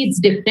variety, it's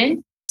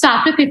different. So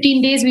after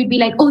 15 days, we'd be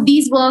like, oh,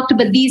 these worked,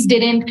 but these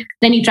didn't.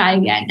 Then you try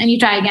again and you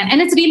try again.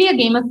 And it's really a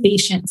game of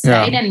patience,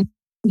 right? And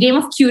game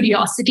of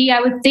curiosity, I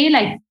would say,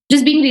 like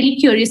just being really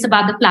curious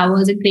about the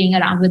flowers and playing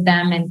around with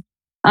them and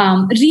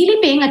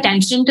really paying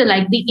attention to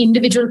like the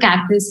individual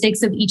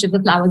characteristics of each of the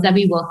flowers that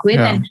we work with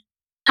and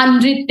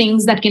 100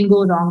 things that can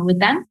go wrong with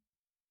them.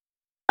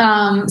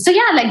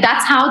 Like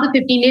that's how the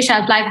 15-day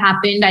shelf life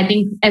happened. I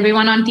think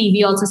everyone on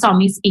TV also saw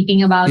me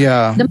speaking about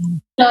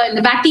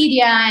the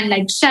bacteria and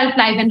like shelf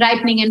life and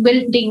ripening and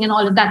wilting and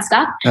all of that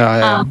stuff.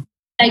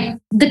 Like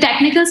the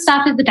technical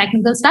stuff is the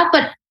technical stuff,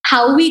 but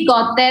how we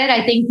got there,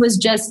 I think, was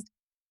just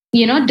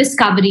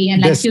discovery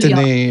and like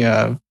destiny.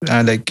 I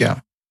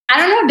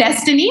don't know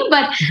destiny,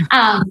 but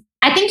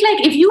I think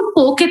like if you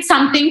poke at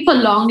something for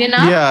long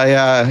enough,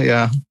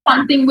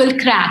 something will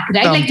crack,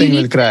 right? Something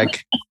will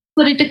crack.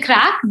 For it to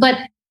crack, but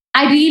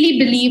I really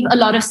believe a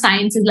lot of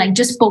science is like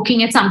just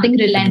poking at something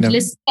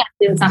relentless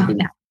until something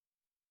happens.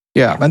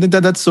 Yeah, I think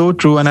that's so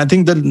true. And I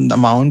think the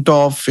amount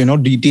of,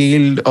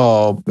 detailed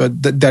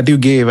that you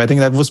gave, I think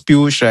that was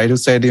Piyush, right? Who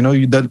said,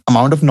 the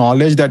amount of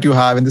knowledge that you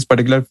have in this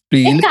particular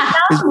field. They cut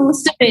out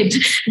most of it.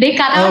 They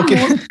cut out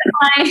most of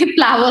my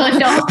flower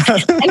talk.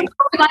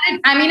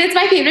 I mean, it's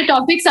my favorite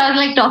topic. So I was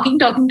like talking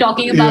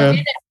about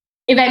it.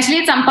 Eventually,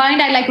 at some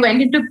point, I like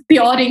went into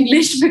pure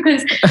English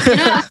because,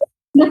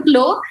 the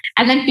flow.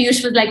 And then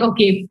Piyush was like,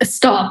 okay,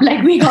 stop.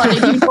 Like, we got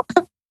it.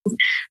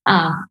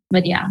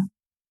 But yeah.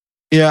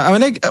 Yeah, I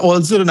mean, like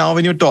also now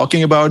when you're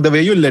talking about the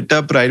way you lit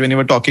up, right? When you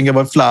were talking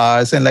about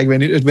flowers and like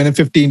when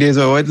 15 days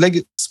over, it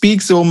like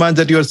speaks so much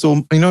that you're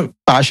so,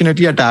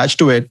 passionately attached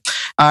to it.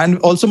 And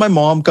also my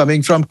mom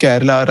coming from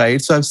Kerala,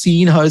 right? So I've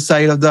seen her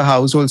side of the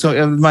house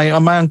also. My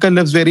uncle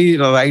lives very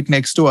right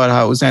next to our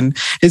house and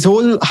his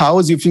whole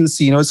house, if you'll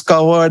see, is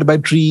covered by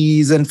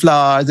trees and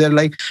flowers. There are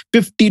like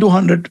 50 to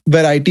 100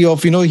 variety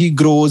of, he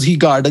grows, he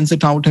gardens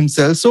it out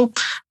himself. So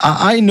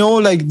I know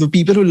like the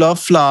people who love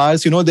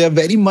flowers, they're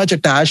very much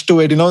attached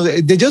to it.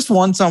 They just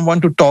want someone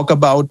to talk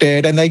about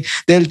it and like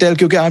they'll tell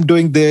you, okay, I'm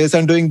doing this,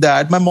 I'm doing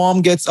that. My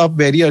mom gets up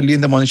very early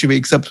in the morning. She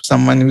wakes up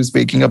someone who's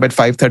waking up at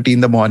 5:30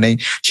 in the morning.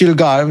 She'll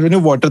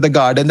water the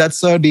garden.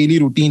 That's her daily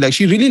routine. Like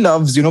she really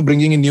loves,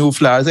 bringing in new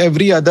flowers.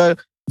 Every other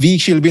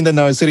week she'll be in the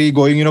nursery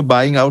going,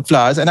 buying out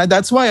flowers. And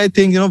that's why I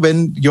think,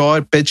 when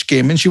your pitch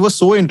came in, she was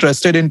so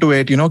interested into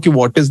it,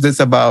 what is this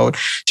about?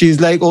 She's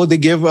like, oh, they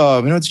give,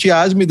 she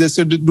asked me this,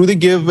 so do they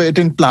give it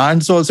in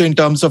plants also in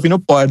terms of,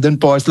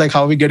 pots, like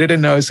how we get it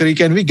in nursery,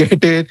 can we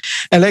get it?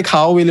 And like,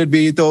 how will it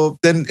be? So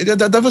then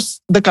that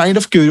was the kind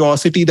of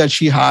curiosity that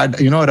she had,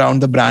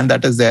 around the brand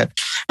that is there.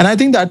 And I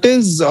think that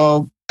is,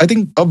 I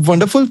think, a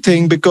wonderful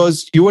thing,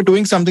 because you are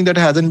doing something that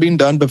hasn't been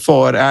done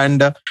before, and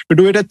to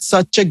do it at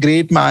such a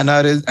great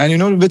manner is,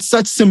 and with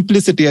such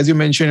simplicity, as you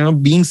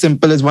mentioned, being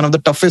simple is one of the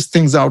toughest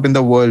things out in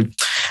the world,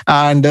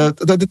 and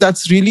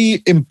that's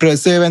really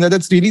impressive, and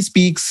that really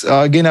speaks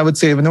again, I would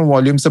say,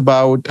 volumes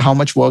about how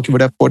much work you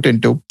would have put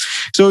into.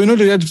 So,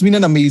 it's been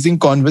an amazing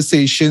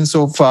conversation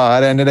so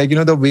far. And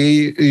the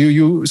way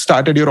you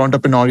started your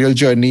entrepreneurial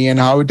journey and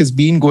how it has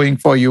been going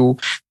for you,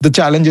 the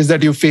challenges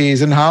that you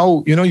face, and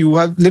how, you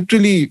have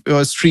literally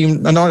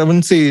streamed, I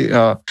wouldn't say,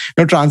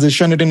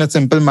 transition it in a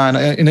simple manner,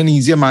 in an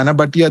easier manner,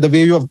 but yeah, the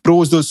way you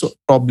approach those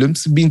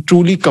problems been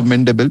truly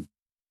commendable.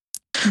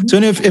 Mm-hmm. So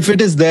if it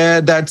is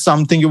there, that's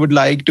something you would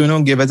like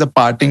to, give as a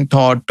parting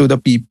thought to the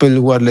people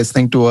who are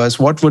listening to us,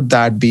 what would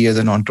that be as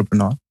an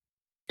entrepreneur?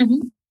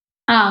 Mm-hmm.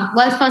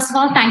 Well, first of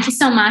all, thank you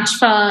so much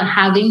for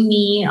having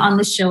me on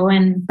the show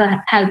and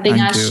for helping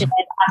us share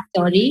our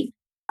story.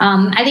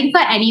 I think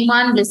for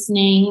anyone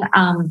listening,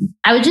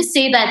 I would just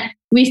say that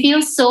we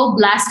feel so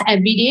blessed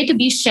every day to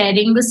be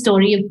sharing the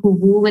story of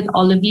Kuvu with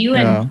all of you.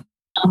 Yeah.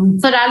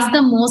 And for us,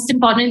 the most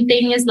important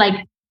thing is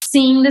like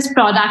seeing this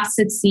product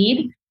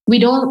succeed. We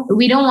don't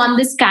want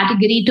this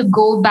category to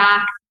go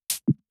back,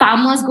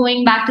 farmers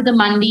going back to the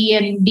mandi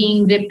and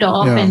being ripped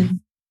off, and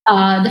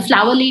the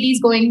flower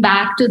ladies going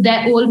back to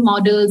their old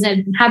models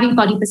and having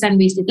 40%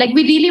 wasted. Like,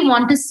 we really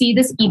want to see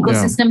this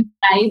ecosystem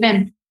thrive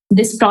and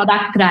this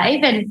product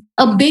thrive. And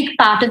a big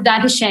part of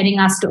that is sharing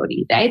our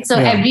story, right? So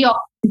every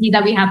opportunity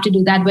that we have to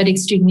do that, we're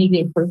extremely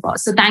grateful for.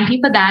 So thank you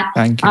for that.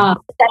 Thank you.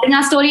 Telling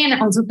our story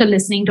and also for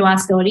listening to our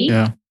story.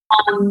 Yeah.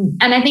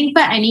 And I think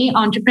for any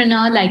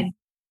entrepreneur, like,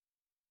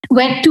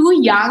 we're too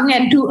young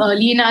and too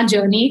early in our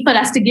journey for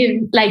us to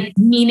give like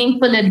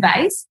meaningful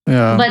advice.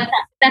 Yeah. But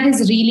that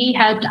has really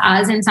helped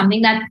us, and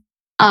something that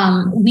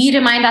we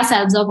remind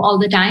ourselves of all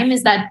the time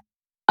is that,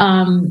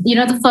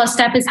 the first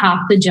step is half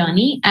the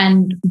journey.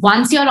 And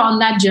once you're on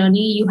that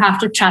journey, you have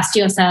to trust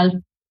yourself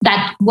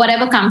that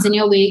whatever comes in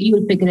your way, you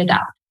will figure it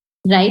out.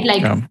 Right?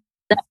 Like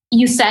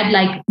you said,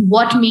 like,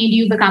 what made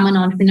you become an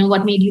entrepreneur?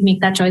 What made you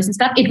make that choice and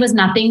stuff? It was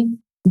nothing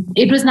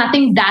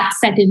that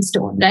set in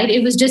stone, right?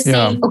 It was just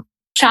saying, okay,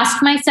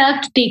 trust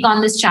myself to take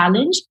on this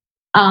challenge,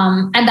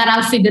 and that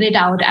I'll figure it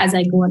out as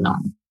I go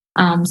along.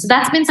 So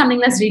that's been something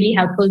that's really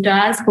helpful to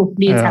us.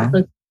 Hopefully it's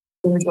helpful to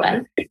you as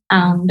well.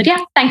 But yeah,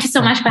 thank you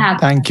so much for having me.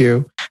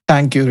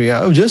 Thank you,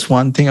 Ria. Just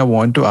one thing I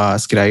want to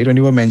ask, right? When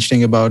you were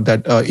mentioning about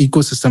that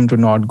ecosystem to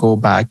not go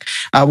back,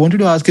 I wanted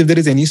to ask if there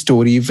is any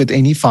story with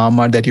any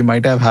farmer that you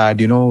might have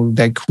had,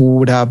 like who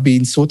would have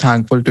been so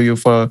thankful to you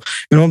for,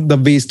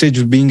 the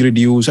wastage being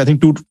reduced, I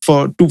think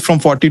from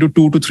 40 to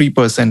 2 to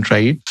 3%,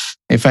 right?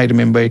 If I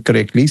remember it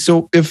correctly.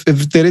 So if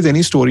there is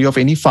any story of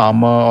any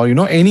farmer or,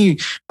 any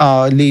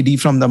lady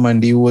from the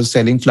mandi who was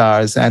selling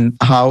flowers, and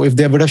how, if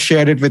they would have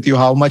shared it with you,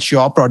 how much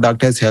your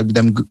product has helped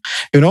them,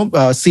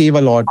 save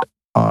a lot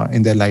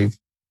in their life.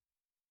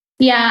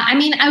 Yeah, I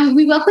mean,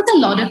 we work with a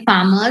lot of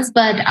farmers,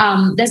 but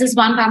there's this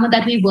one farmer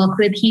that we work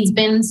with. He's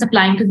been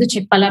supplying to the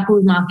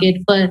Chikballapur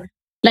market for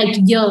like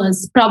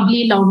years,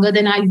 probably longer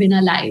than I've been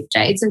alive,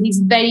 right? So he's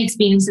very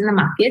experienced in the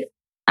market.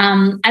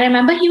 I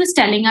remember he was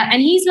telling us,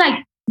 and he's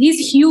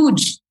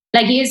huge.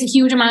 Like, he has a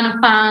huge amount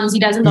of farms. He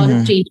does a lot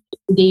of trade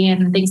today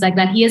and things like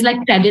that. He has like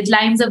credit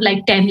lines of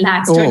like 10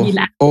 lakhs, 20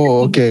 lakhs.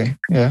 Oh, okay.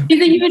 Yeah.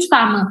 He's a huge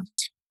farmer.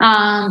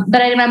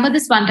 But I remember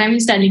this one time he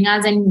was telling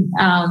us, and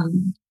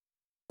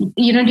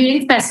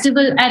during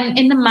festival and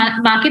in the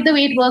market, the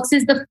way it works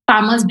is the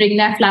farmers bring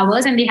their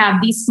flowers and they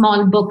have these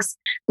small books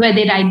where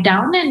they write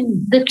down,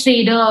 and the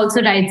trader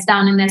also writes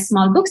down in their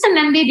small books, and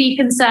then they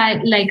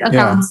reconcile like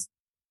accounts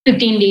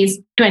 15 days,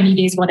 20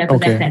 days, whatever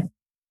they're there.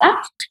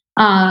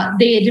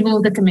 They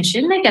remove the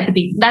commission like at the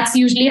beginning. That's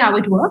usually how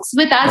it works.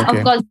 With us,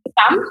 of course,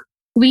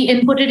 we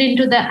input it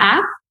into the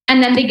app,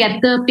 and then they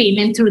get the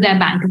payment through their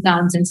bank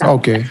accounts and stuff.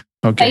 Okay.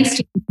 And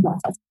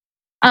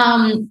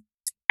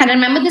I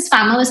remember this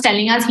farmer was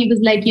telling us, he was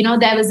like,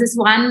 there was this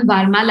one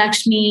Varma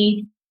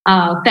Lakshmi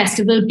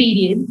festival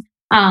period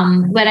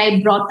where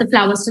I brought the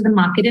flowers to the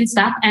market and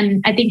stuff.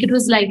 And I think it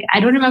was like, I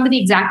don't remember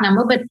the exact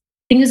number, but I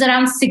think it was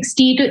around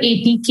 60 to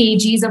 80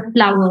 kgs of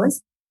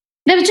flowers.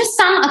 There was just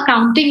some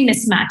accounting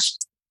mismatch.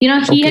 He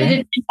had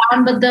written it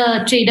down, but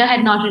the trader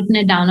had not written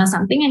it down or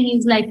something. And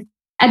he's like,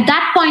 at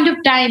that point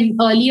of time,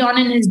 early on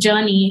in his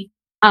journey,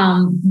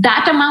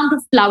 that amount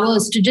of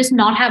flowers, to just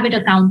not have it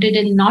accounted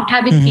and not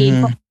have it paid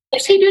for,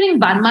 especially during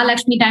Varma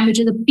Lakshmi time, which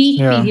is a peak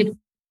period,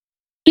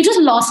 he just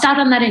lost out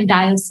on that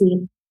entire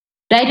sale,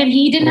 right? And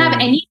he didn't have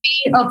any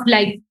way of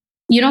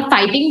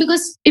fighting,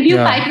 because if you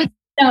fight with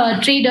a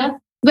trader,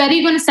 where are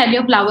you going to sell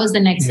your flowers the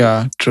next day?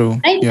 Yeah,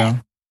 true. Right? Yeah.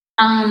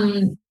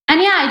 I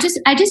just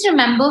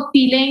remember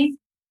feeling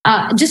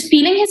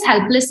his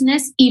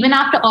helplessness, even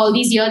after all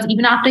these years,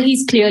 even after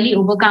he's clearly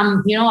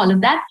overcome, all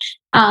of that,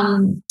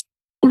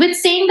 with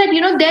saying that,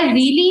 they're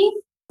really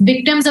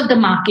victims of the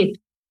market.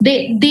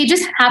 They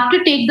just have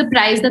to take the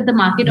price that the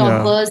market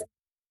offers.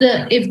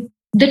 If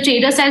the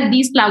trader says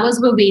these flowers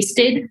were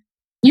wasted,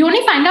 you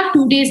only find out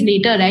 2 days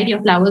later, right?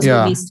 Your flowers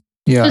were wasted.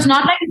 So it's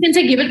not like you can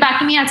say, give it back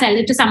to me, I'll sell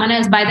it to someone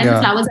else. By then the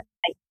flowers are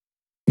like.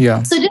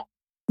 Yeah. So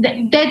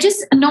they're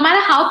just, no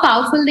matter how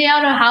powerful they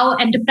are or how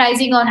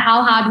enterprising or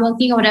how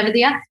hardworking or whatever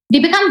they are, they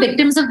become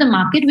victims of the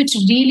market, which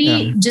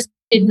really just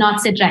did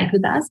not sit right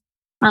with us.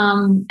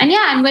 And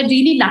we're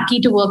really lucky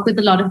to work with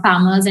a lot of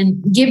farmers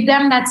and give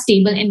them that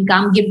stable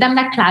income, give them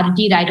that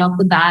clarity right off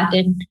the bat,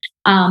 and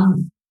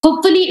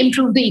hopefully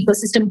improve the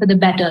ecosystem for the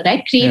better,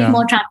 right? Create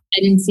more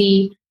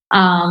transparency,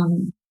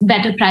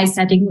 better price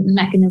setting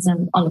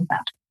mechanism, all of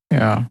that.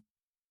 Yeah.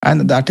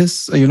 And that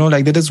is,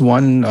 that is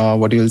one,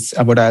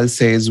 what I'll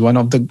say is one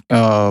of the,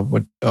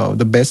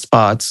 the best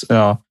parts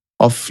of,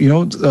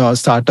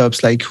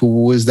 startups like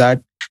Hoovoo is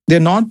that they're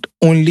not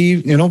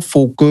only,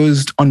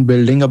 focused on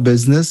building a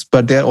business,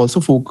 but they're also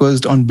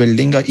focused on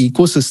building an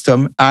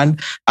ecosystem and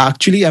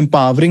actually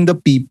empowering the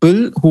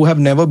people who have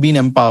never been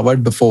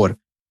empowered before.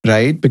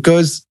 Right,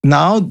 because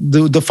now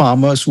the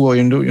farmers who are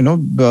into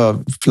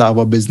the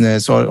flower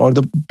business or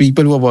the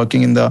people who are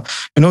working in the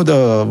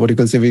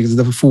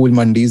the fool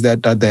mandis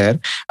that are there.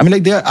 I mean,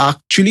 like they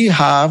actually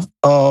have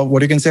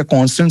a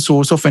constant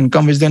source of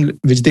income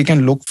which they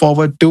can look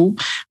forward to,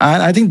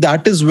 and I think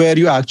that is where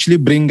you actually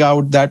bring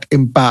out that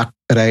impact.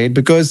 Right,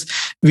 because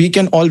we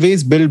can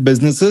always build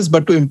businesses,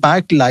 but to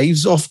impact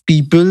lives of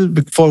people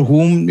for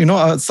whom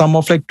a sum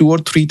of like 2,000 or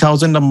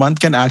 3,000 a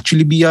month can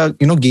actually be a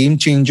game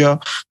changer,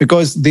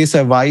 because they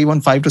survive on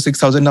 5,000 to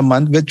 6,000 a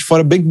month, which for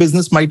a big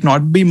business might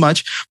not be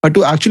much, but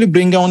to actually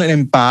bring down an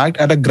impact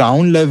at a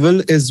ground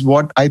level is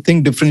what I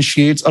think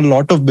differentiates a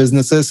lot of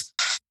businesses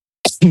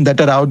that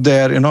are out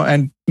there,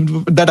 and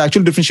that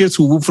actually differentiates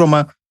Hoovoo from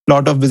a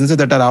lot of businesses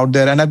that are out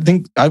there. And I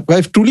think I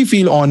truly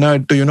feel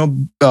honored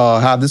to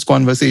have this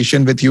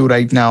conversation with you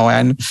right now,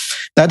 and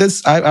that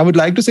is I would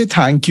like to say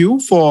thank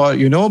you for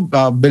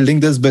building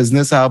this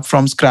business up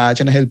from scratch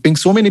and helping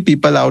so many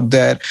people out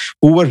there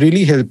who were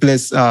really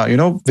helpless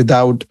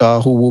without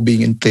Hoovoo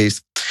being in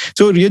place.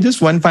 So Ria,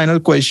 just one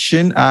final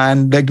question,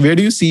 and like, where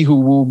do you see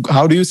Hoovoo?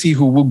 How do you see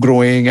Hoovoo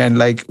growing, and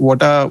like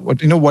what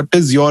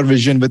is your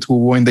vision with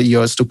Hoovoo in the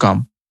years to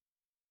come?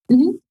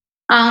 Mm-hmm.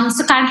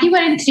 So currently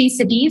we're in 3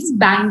 cities,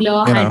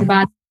 Bangalore,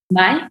 Hyderabad,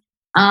 Mumbai.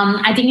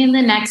 I think in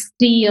the next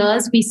 3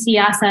 years, we see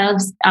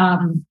ourselves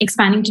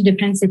expanding to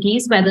different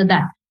cities, whether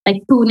that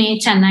like Pune,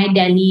 Chennai,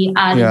 Delhi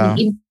are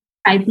in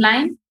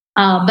pipeline,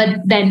 but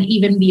then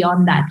even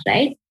beyond that,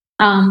 right?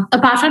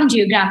 Apart from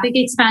geographic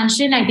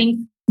expansion, I think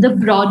the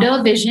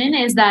broader vision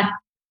is that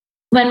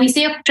when we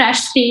say a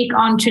fresh take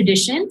on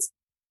traditions,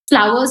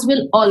 flowers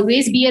will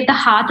always be at the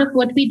heart of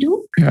what we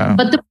do,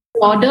 but the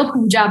broader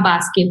puja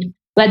basket,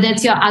 whether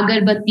it's your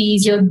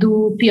agarbattis, your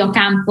dhoop, your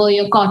camphor,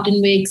 your cotton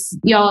wicks,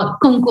 your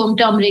kumkum,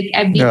 turmeric,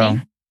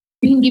 everything.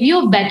 We can give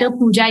you a better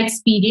puja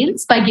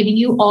experience by giving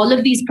you all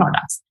of these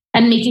products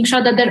and making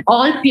sure that they're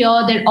all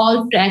pure, they're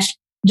all fresh,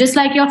 just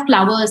like your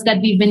flowers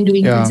that we've been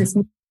doing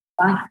consistently.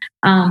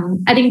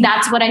 I think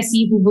that's what I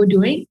see Hoovoo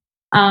doing.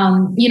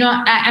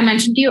 I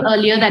mentioned to you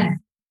earlier that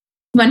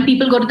when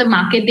people go to the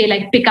market, they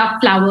like pick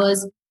up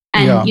flowers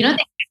and they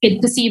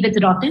get to see if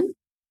it's rotten.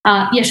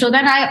 Yashoda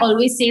and I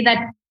always say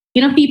that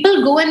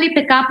people go and they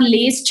pick up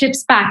Lay's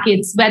chips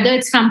packets, whether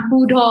it's from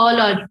Food Hall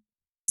or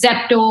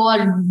Zepto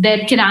or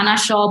their Kirana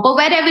shop or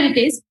wherever it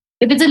is.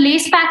 If it's a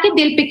Lay's packet,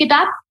 they'll pick it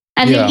up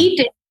and they'll eat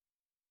it,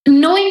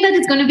 knowing that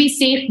it's going to be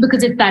safe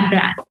because it's that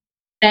brand,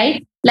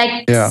 right?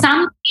 Like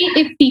someday,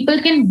 if people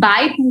can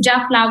buy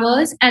puja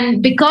flowers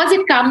and because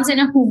it comes in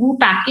a Hoovoo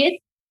packet,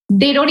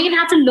 they don't even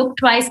have to look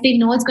twice. They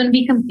know it's going to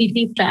be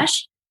completely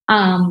fresh.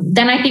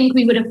 Then I think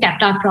we would have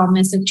kept our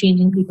promise of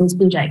changing people's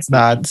puja experience.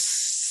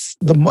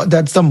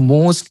 That's the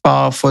most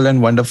powerful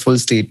and wonderful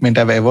statement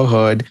I've ever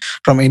heard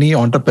from any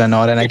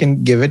entrepreneur, and I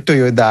can give it to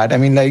you that. I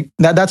mean, like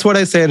that's what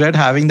I said, right?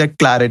 Having that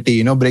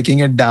clarity, breaking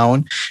it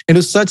down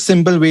into such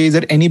simple ways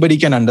that anybody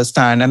can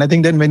understand. And I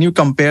think that when you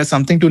compare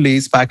something to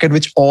Lay's packet,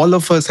 which all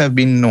of us have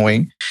been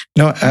knowing,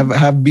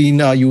 have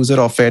been a user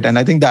of it, and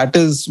I think that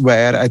is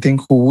where I think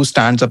Hoovoo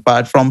stands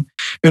apart from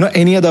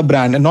any other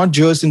brand, and not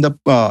just in the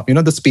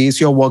the space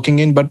you're working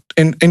in, but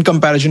in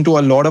comparison to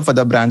a lot of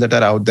other brands that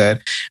are out there.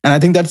 And I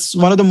think that's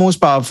one of the most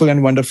powerful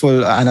and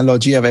wonderful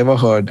analogy I've ever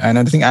heard. And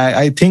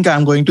I think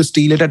I'm going to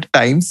steal it at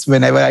times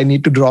whenever I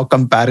need to draw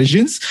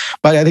comparisons.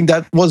 But I think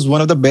that was one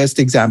of the best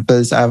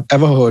examples I've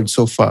ever heard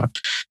so far.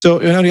 So,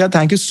 Ria,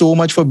 thank you so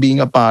much for being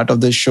a part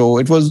of the show.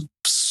 It was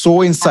so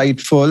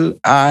insightful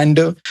and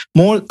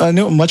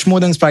much more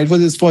than insightful.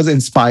 This was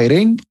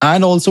inspiring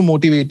and also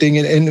motivating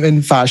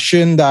in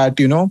fashion that,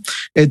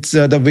 it's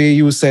the way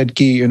you said,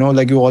 Ki,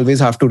 like you always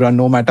have to run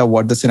no matter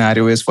what the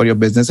scenario is for your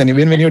business. And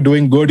even when you're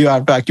doing good, you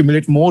have to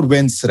accumulate more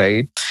wins,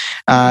 right?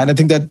 And I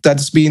think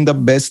that's been the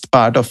best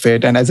part of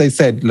it. And as I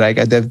said, like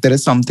there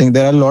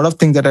are a lot of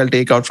things that I'll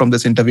take out from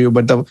this interview,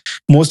 but the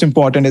most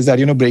important is that,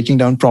 breaking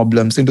down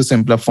problems into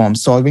simpler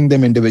forms, solving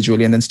them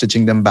individually and then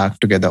stitching them back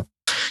together.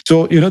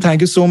 So,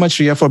 thank you so much,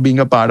 Ria, for being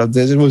a part of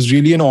this. It was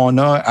really an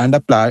honor and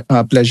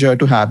a pleasure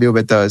to have you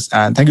with us.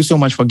 And thank you so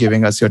much for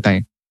giving us your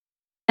time.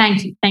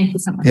 Thank you. Thank you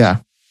so much. Yeah.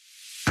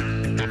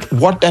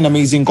 what an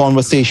amazing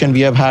conversation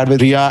we have had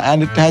with Ria,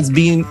 and it has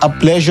been a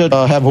pleasure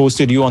to have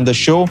hosted you on the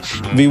show.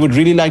 We would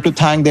really like to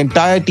thank the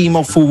entire team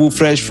of FuBu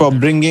Fresh for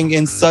bringing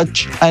in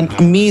such an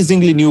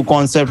amazingly new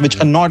concept,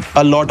 which not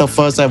a lot of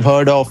us have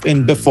heard of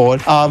in before.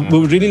 We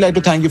would really like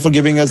to thank you for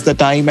giving us the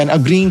time and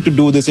agreeing to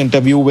do this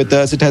interview with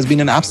us. It has been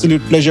an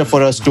absolute pleasure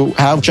for us to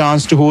have a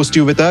chance to host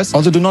you with us.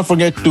 Also, do not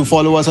forget to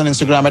follow us on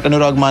Instagram at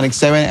Anurag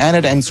Manik7 and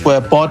at N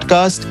Square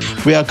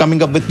Podcast. We are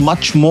coming up with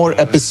much more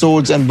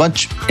episodes and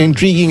much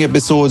intriguing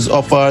episodes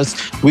of ours.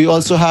 We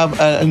also have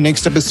a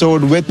next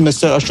episode with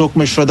Mr. Ashok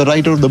Mishra, the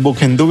writer of the book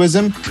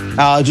Hinduism.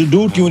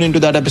 Do tune into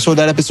that episode.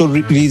 That episode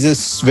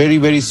releases very,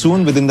 very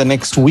soon, within the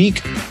next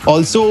week.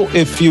 Also,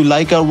 if you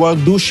like our work,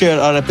 do share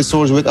our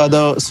episodes with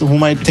others who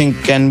might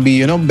think can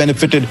be,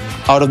 benefited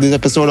out of this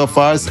episode of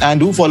ours. And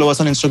do follow us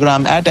on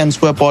Instagram at M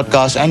Square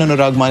Podcast and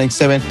Anurag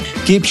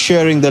Manik7. Keep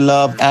sharing the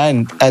love.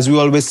 And as we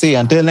always say,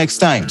 until next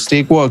time,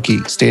 stay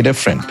quirky, stay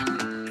different.